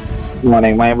 Good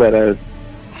morning, my brothers.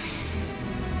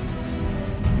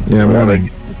 Yeah,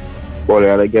 morning. Boy, I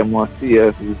gotta get more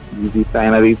serious. Easy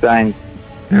sign of the times.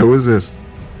 Yeah, who's this?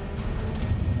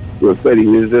 Well, Freddie,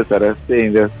 who's this? I was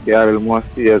saying, just get a little more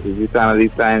serious. Easy sign of the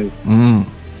times.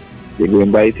 They're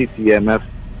going by TTMF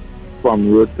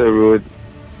from road to road.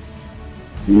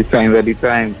 Easy signs of the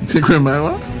times. You going by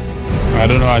what? I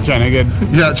don't know. I'm trying to get.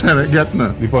 Yeah, trying to get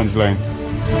now. The punchline.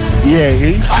 Yeah,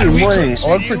 good morning.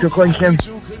 All pretty questions.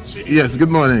 Yes, good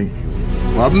morning.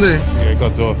 What happened there? Yeah,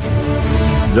 got off.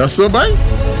 Just so by?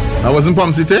 I was in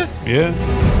Palm City? Yeah.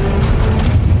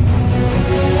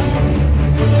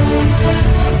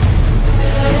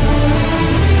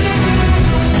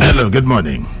 Hello, good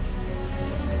morning.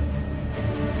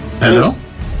 Hello?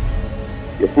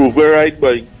 You prove me right,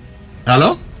 boy.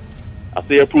 Hello? I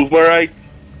say you prove me right.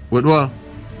 With what?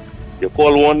 You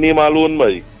call one name alone,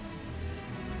 boy.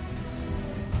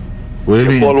 What do you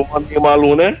mean? Call one name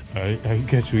alone, eh? I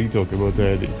guess what you talking about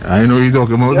already. I know you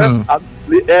talking about now.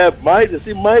 Mice, you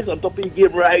see mice on top of the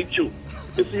game right, you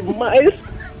see mice?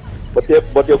 But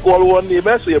you call one name,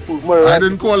 eh? So you prove me right. I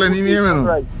didn't call any name, you know.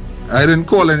 Right. I didn't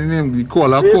call any name. The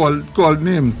caller called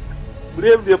names.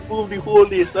 Brave, they prove the whole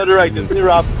day, it's not right. You say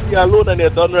rap alone and you're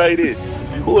done right, eh?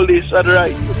 The whole day, it's not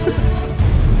right.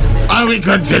 And we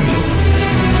continue.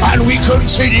 And we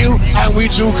continue. And we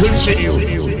do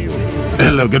continue.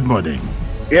 Hello, good morning.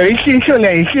 Yeah, you see,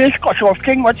 cut off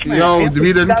King much, man. Yo,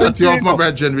 we didn't cut you off, my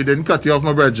brethren. We didn't cut you off,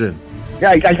 my brethren.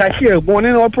 Yeah, I see a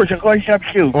morning all protocol shop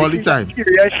too. All the time.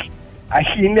 Serious. I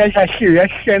see there's a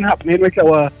serious thing happening with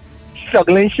our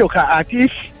struggling soca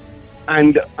artists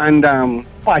and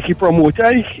party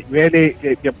promoters where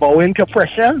they bow into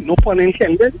pressure, no pun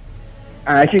intended.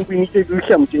 And I think we need to do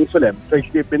something for them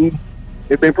because they've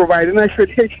been providing us with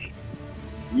hits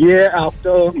year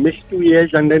after, missed 2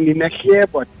 years and then the next year,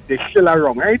 but they still are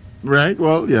wrong, right? Right,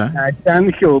 well, yeah. I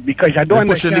can't show because I don't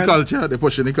understand. They're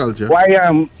pushing the culture.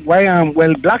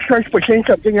 Well, Black Short's pushing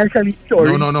something actually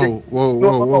story. No.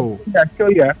 Whoa.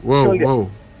 Whoa.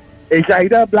 It's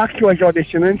either Black Short's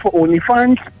auditioning for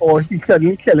OnlyFans or he's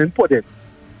suddenly selling for them.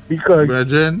 Because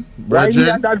Brethren, right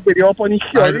here that video up on his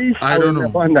stories, I don't know.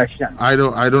 Never understand. I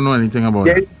don't know anything about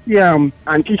that.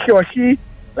 Auntie Shoshi,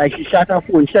 like she shut her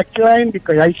phone check line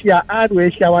because I see her ad where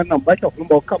she have a number talking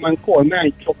about come and call me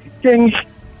and talk to things.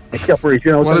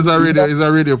 What is a radio? Is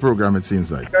a radio program? It seems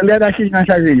like. That is not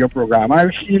a radio program.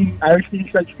 I've seen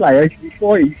such flyers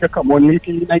before. It used to come on late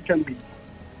in the night and be.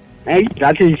 Right?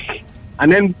 That is.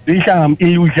 And then these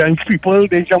illusions people,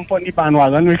 they jump on the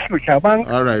bandwagon with Scotiabank.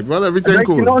 All right. Well, everything like,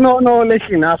 cool. No.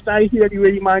 Listen, after I hear the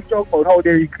way the man talk about how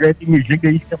they regret the music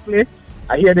they used to play,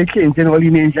 I hear they changing all the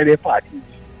names of their parties.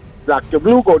 Black to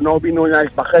Blue go now be known as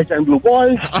Buckets and Blue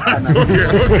Balls.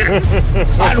 Okay.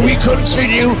 And we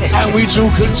continue, and we do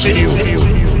continue.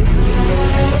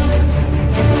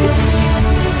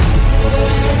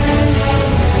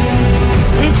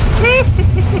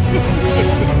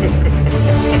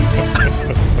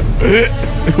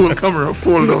 It will come around,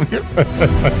 fall down, yes.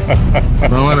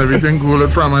 No, man, everything cool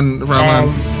from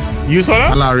you saw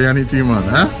that? Larry and the team, man,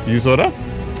 huh? You saw that?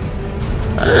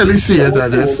 I really see it at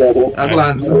this. A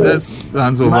glance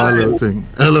over a little thing.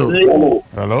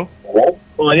 Hello.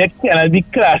 Oh, you cannot be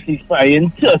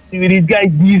classifying Tussie with these guys.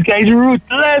 These guys are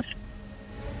ruthless.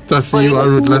 Tussie, you are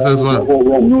ruthless as well.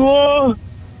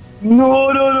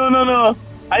 No.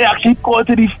 I actually called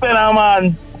to this fella,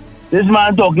 man. This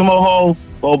man talking about how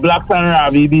Black and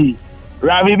Ravi B.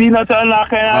 Ravi B not on that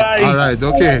kind of life. All right,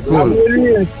 okay, cool.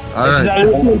 All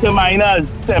right. To minors,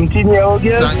 17-year-old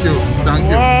girl. Thank you.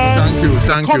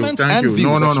 Comments and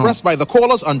views expressed by the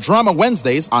callers on Drama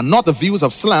Wednesdays are not the views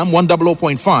of Slam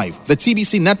 100.5, the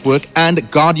TBC Network, and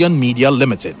Guardian Media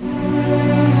Limited.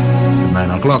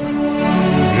 9 o'clock.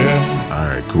 Yeah. All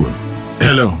right, cool.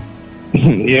 Hello.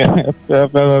 Yeah,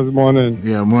 fellas, morning.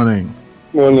 Yeah, morning.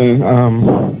 Morning.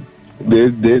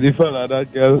 The fella,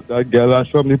 that girl that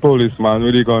shot the policeman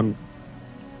with the gun.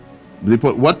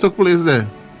 What took place there?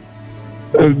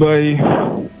 By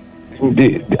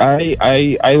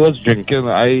I was drinking.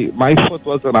 My foot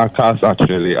was in a cast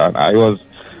actually, and I was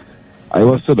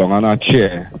sitting on a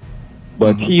chair,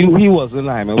 but he wasn't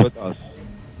lying with us,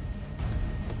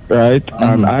 right?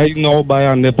 And I know by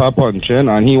a nipper punching,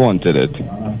 and he wanted it.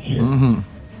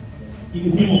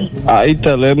 I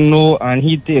tell him no, and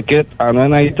he take it, and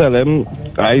when I tell him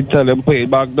put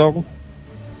it back down,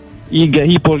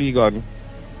 he pull the gun.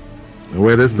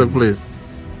 Where this took place?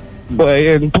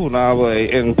 Boy, in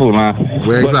Pune.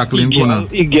 Where exactly in Pune?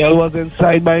 The girl was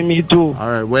inside by me too.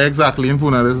 Alright, where exactly in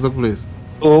Pune this took place?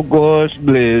 Oh gosh,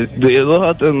 Blaze, you don't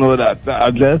have to know that. No,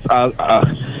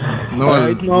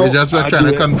 right now, we just were trying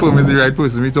to confirm is the right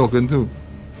person we talking to.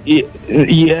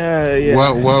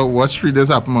 Yeah. What street this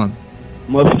happened on?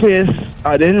 My face,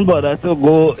 I didn't bother to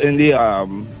go in the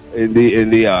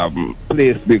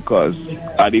place because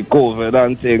of the COVID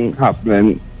and thing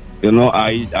happening. You know,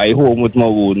 I home with my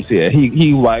wounds here.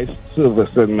 He wife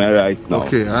servicing me right now.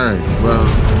 Okay, alright. Well,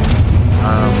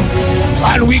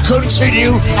 and we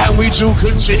continue, and we do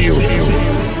continue.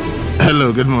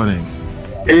 Hello, good morning.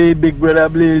 Hey, Big Brother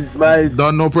Blaze, my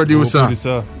don't know producer.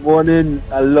 Morning,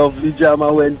 a lovely jam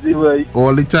on Wednesday, boy.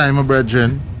 All the time, my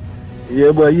brethren.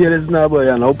 Yeah, but here is now, boy,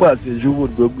 and how passage you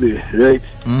would go play, right?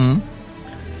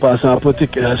 Pass on a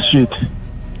particular street.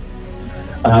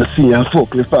 I see a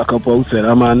forklift park up outside,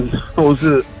 a man. How's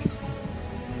it?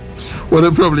 Well, they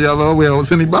probably have a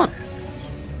warehouse in the back.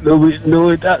 No,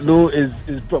 it's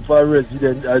proper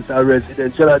resident, as a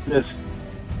residential address.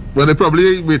 Well, they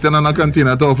probably waiting on a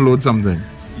container to offload something.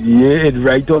 Yeah, it's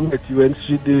right on Metuen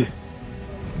Street there.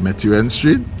 Metuen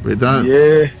Street? Wait on.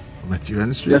 Yeah.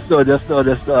 Metuen Street? Just now,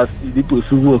 I see the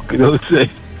person walking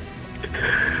outside.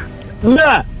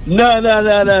 Nah.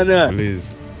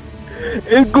 Please.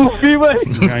 It's goofy, man.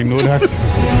 I know that.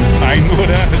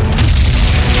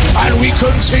 And we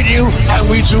continue, and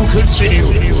we do continue.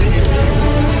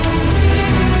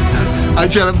 I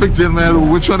try to picture in my head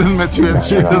which one is Metuen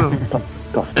Street.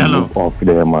 Hello. Move off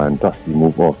there, man. Dusty,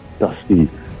 move off. Dusty.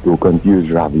 Don't confuse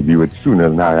Ravi B with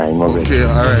Sunil Narayan. Okay,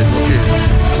 alright, okay.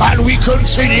 And we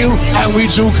continue, and we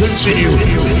do continue.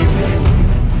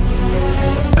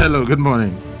 Hello, good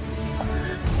morning.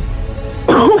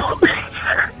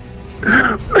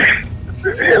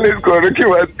 Let's go to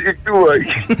Q and take two.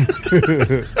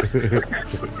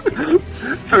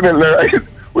 Sunil Narayan.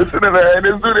 What's Sunil Narayan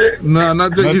is today? No,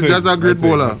 nothing. He's just a great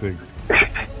bowler.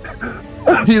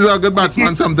 He's a good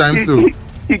batsman sometimes too.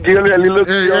 He really looks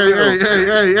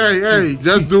Hey.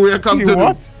 Just do what you come to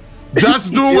do.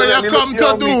 Just do what you come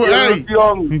to do, hey.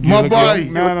 My boy.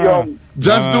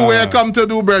 Just do what you come to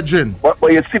do, brethren.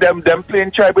 But you see them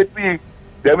playing try with me.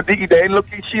 They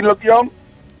looking, she look young.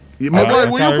 My boy,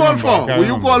 what you call for? What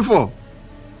you call for?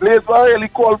 Blaze, I really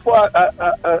call for.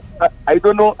 I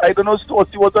don't know.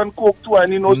 Stossy was on coke too,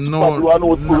 and he knows Pablo and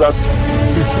Old.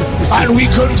 And we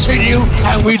continue,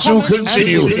 and we do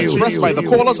continue. Views expressed by the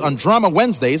callers on Drama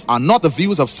Wednesdays are not the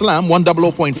views of Slam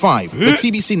 100.5, the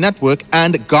TBC Network,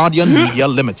 and Guardian Media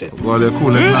Limited. Well,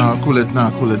 cool it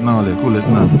now.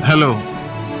 Hello.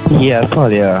 Yeah,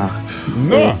 sorry.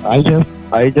 No.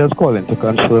 I just calling to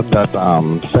confirm that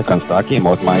Second Star came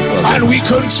out my girl. And we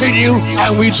continue,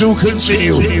 and we do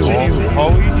continue. How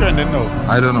are you trending now?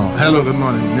 I don't know. Hello, good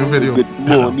morning. New video. Good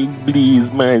morning, Blaze,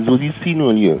 man. What's he seen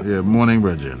on you? Yeah, morning,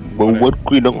 brethren. But what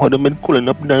kind of other man calling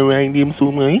up that right name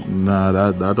so, man? Nah,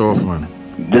 that off, man.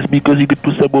 Just because he could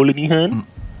push a ball in his hand?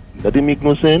 That didn't make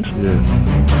no sense? Yeah.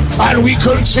 And we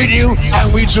continue,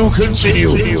 and we do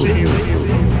continue.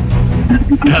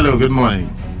 Hello, good morning.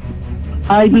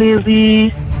 Hi,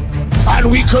 Blazy. And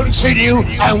we continue,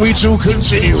 and we do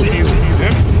continue.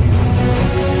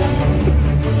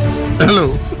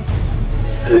 Hello.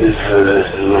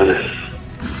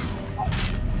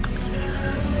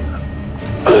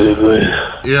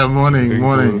 Yeah,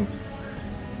 morning.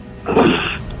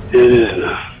 It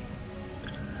is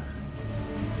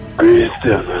great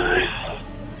stuff, man.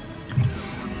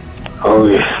 Oh,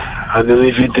 yeah. I don't know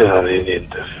if you tell me in the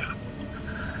interview.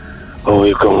 Oh,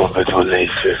 you come up with one of your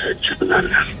favorite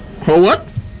tunes. Oh, what?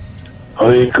 How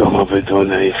you come up with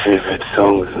one of your favorite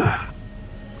songs?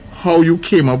 How you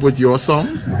came up with your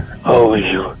songs? Oh,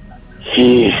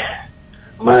 he,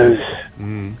 Miles,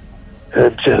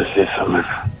 help Chelsea for me.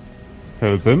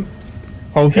 Help him?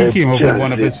 How he came up with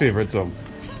one of his favorite songs?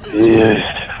 Yes.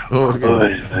 Oh, okay. Oh,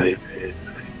 it's very good.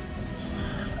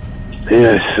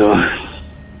 Yes, so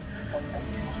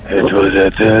it was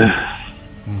at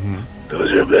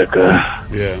those Rebecca.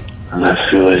 Yeah. And I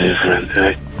feel different,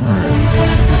 right?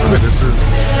 This is.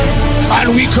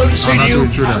 And we continue,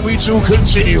 and we do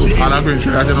continue. I'm not going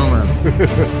through that, you know, man.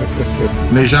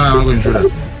 Nation, I'm not going through that.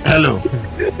 Hello.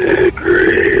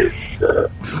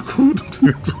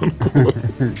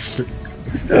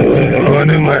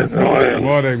 Morning,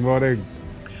 man. Morning.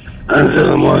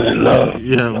 Answer morning, love.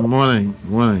 Yeah, morning.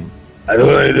 I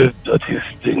don't like this dirty,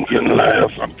 stinking liar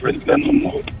from Princeton no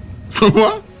more. From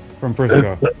what? From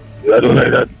Frisco. I don't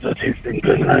like that dirty,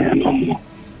 stinking liar no more.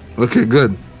 Okay,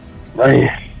 good. I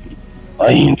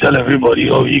ain't tell everybody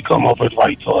how he come up with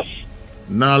White Horse.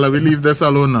 Nah, let me leave this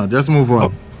alone now. Just move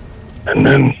on. And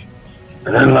then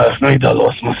last night I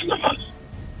lost my slippers.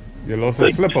 You lost your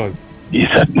slippers? He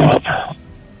set me up.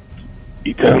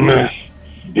 He tell me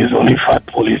there's only fat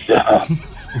police there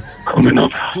coming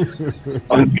up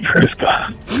on the first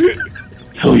car.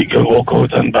 So he can walk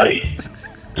out and buy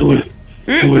two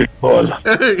ball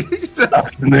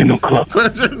after 9 o'clock.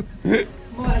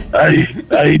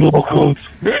 I walk out.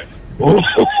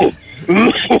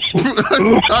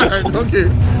 Alright, okay.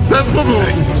 Let's move on.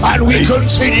 And we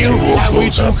continue, and we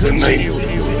do continue.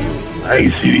 I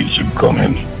see the ship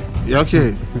coming. Yeah,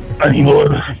 okay. And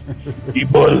he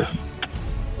ball.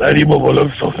 Like the bubble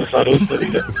of surface, I don't study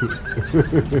that.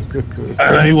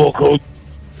 And I walk out.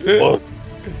 But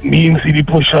me and see the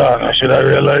pusher, and I should have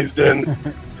realized then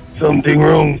something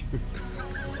wrong.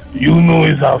 You know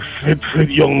he's a fit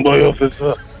young boy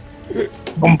officer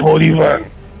from Paulie Van.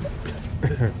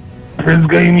 Prince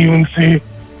guy didn't even say,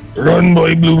 run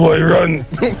boy, blue boy, run.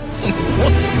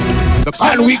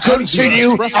 And we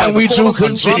continue, and we do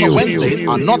continue. Wednesdays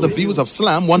are not the views of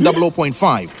Slam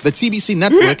 100.5, the TBC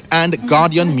Network, and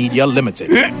Guardian Media Limited.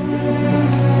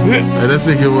 Let's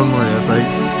take it one more. Yes,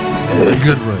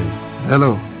 good boy.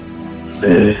 Hello.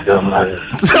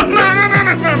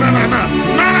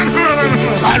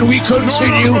 And we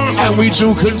continue, and we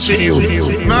do continue.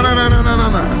 No.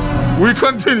 We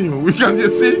continue. We can you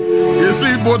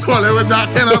see both all with that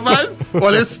kind of vibes.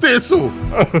 Well, let's stay so.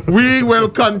 We will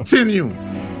continue.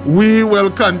 Oh,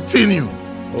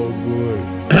 good.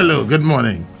 Hello. Good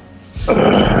morning.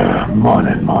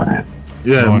 Morning.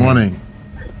 Yeah, morning.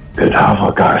 It have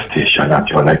a gas station that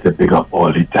you like to pick up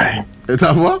all the time. It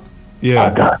have what?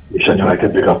 Yeah. A gas station you like to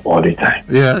pick up all the time.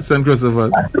 Yeah, St.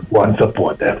 Christopher's. I want to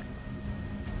support them.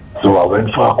 So I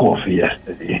went for a coffee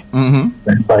yesterday.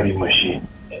 Went by the machine.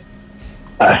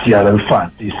 I see a little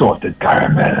fancy salted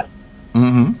caramel.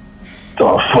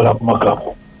 So I fill up my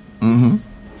cup. And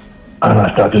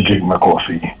I start to drink my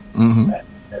coffee.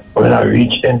 When I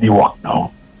reach in the walk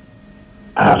now,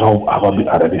 I'll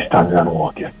be standing and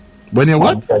walking. When you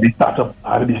what? I'll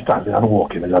be standing and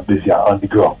walking. I'm busy on the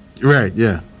ground. Right,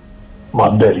 yeah. My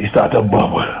belly starts to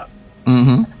bubble.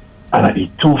 And I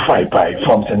eat 2 fried pie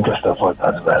from St. Christopher's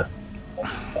as well.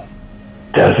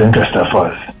 Tell St.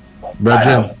 Christopher's.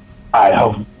 I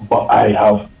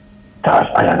have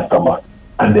cast iron stomach,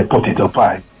 and they potato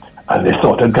pie, and they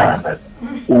salted caramel.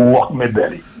 Walk my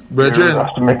belly. Brethren,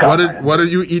 what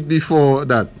did you eat before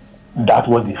that? That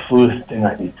was the first thing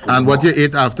I ate. And what you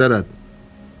ate after that?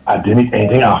 I didn't eat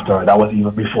anything after. That was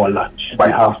even before lunch.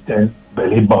 By 10:30,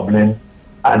 belly bubbling,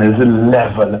 and there's a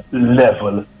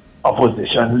level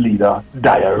opposition leader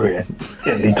diarrhea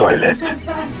in the toilet.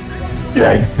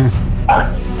 Right?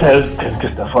 Tell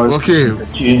Christopher to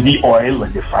change the oil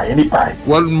when they fry the pie.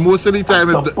 Well, most of the time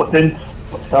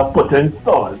stop putting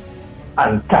salt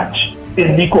and catch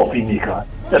in the coffee maker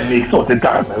that makes salted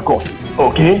caramel coffee.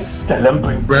 Okay? Tell them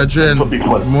bring brethren,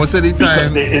 most of the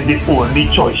time it's the only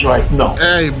choice right now.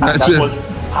 Hey, brethren.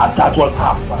 That was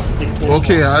happening.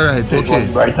 Okay, alright, okay.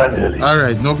 Bright and early.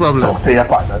 Alright, no problem. Talk to your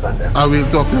partners and them. I will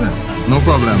talk to them. No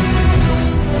problem.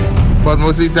 But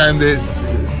most of the time they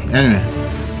anyway.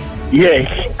 Yes,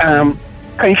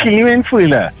 continue in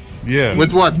Fuller. Yeah.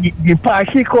 With what? The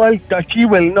party called Dutchy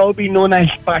will now be known as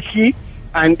Party,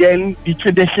 and then the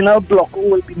traditional block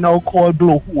will be now called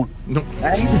Blowhole. No.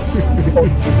 Right?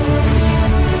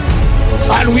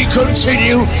 And we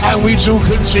continue, and we do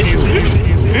continue.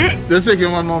 Just take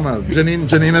one more, Mal.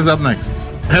 Janine is up next.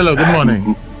 Hello, good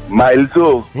morning. Miles,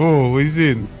 what is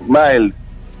it? Miles,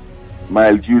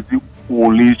 you the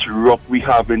only rock we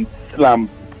have in Slam.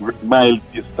 Miles,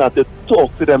 you started to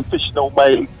talk to them fish now,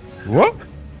 Miles. What?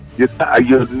 You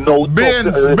know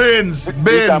Beans. Man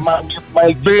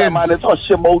is hush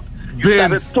him out.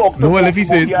 Beans. No, well, if he's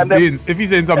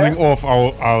saying something off,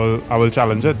 I will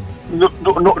challenge it. No,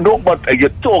 but are you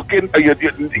talking?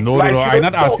 No, I'm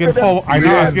not asking how. I'm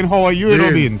not asking how are you,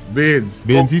 Beans? Beans,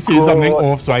 he's saying something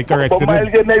off, so I corrected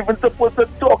him. You're not even supposed to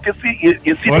talk. You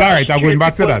see. Well, all right, I'm going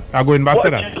back to that. I'm going back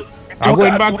to that.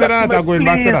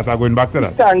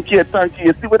 Thank you.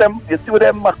 You see what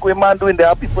them Macquay man doing? There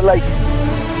are people like.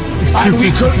 And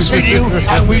we continue,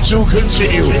 and we do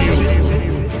continue.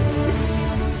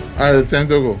 All right, time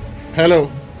to go. Hello.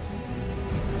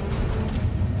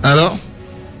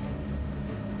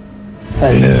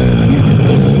 What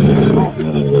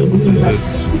is this?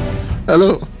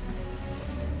 Hello.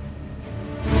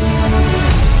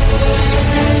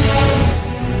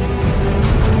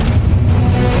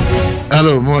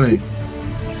 Hello, morning.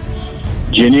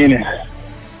 Janine.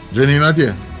 Janine not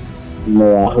here?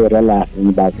 No, I heard her laughing in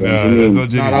the background. Yeah, that's not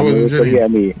Janine. No, that wasn't Janine. Hear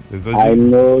me. I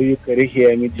know you could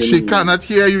hear me, Janine. She cannot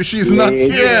hear you. She's not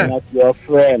here. Not your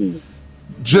friend.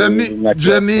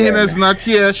 Janine is not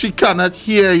here. She cannot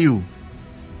hear you.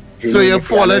 So you're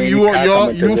falling. You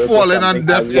falling on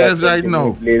deaf ears right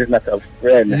now. Is not a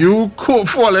friend. You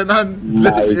falling on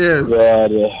deaf ears.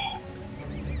 God.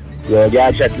 Your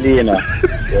girl Jet Li, you know.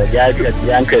 Your girl Jet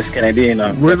Li and Chris Kennedy, you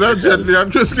know. Where's that Jet Li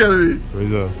and Chris Kennedy? Where's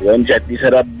that? When Jet Li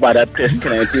said about that Chris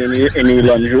Kennedy in the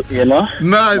lunch, you know.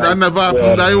 No, that never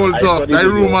happened. That old talk. That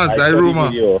rumors. That rumor.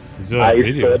 I saw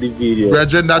the video.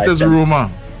 Brethren, that is rumor.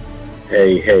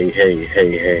 Hey.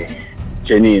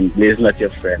 Janine, please not your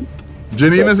friend.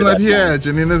 Janine is not here.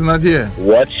 Janine is not here.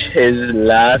 Watch his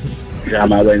last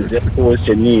Drama Wednesday post,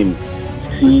 Janine.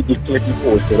 See the clip he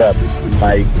posted up.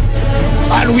 My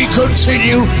and we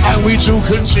continue, and we do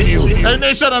continue. Hey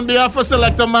nation, on behalf of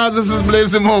Selector Mars, this is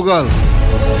Blazing Mogul.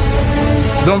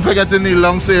 Don't forget to kneel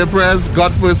long, say your prayers,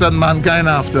 God first and mankind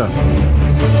after.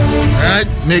 Alright,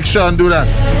 make sure and do that.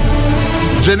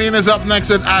 Janine is up next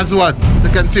with As What to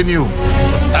continue.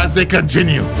 As they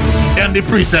continue. And the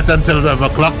preset until 12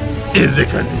 o'clock is the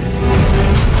continue.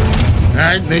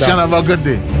 Alright, nation, have a good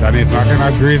day. That ain't not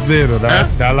gonna grace there though.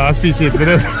 That last piece of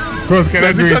it. Let it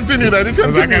continue. Let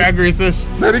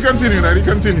it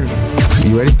continue.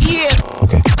 You ready? Yeah.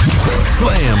 Okay.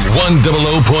 Slam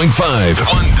 100.5.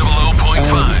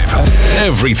 100.5.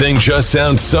 Everything just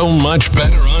sounds so much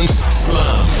better on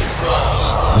Slam.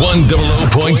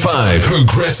 100.5.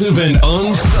 Progressive and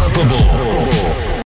unstoppable.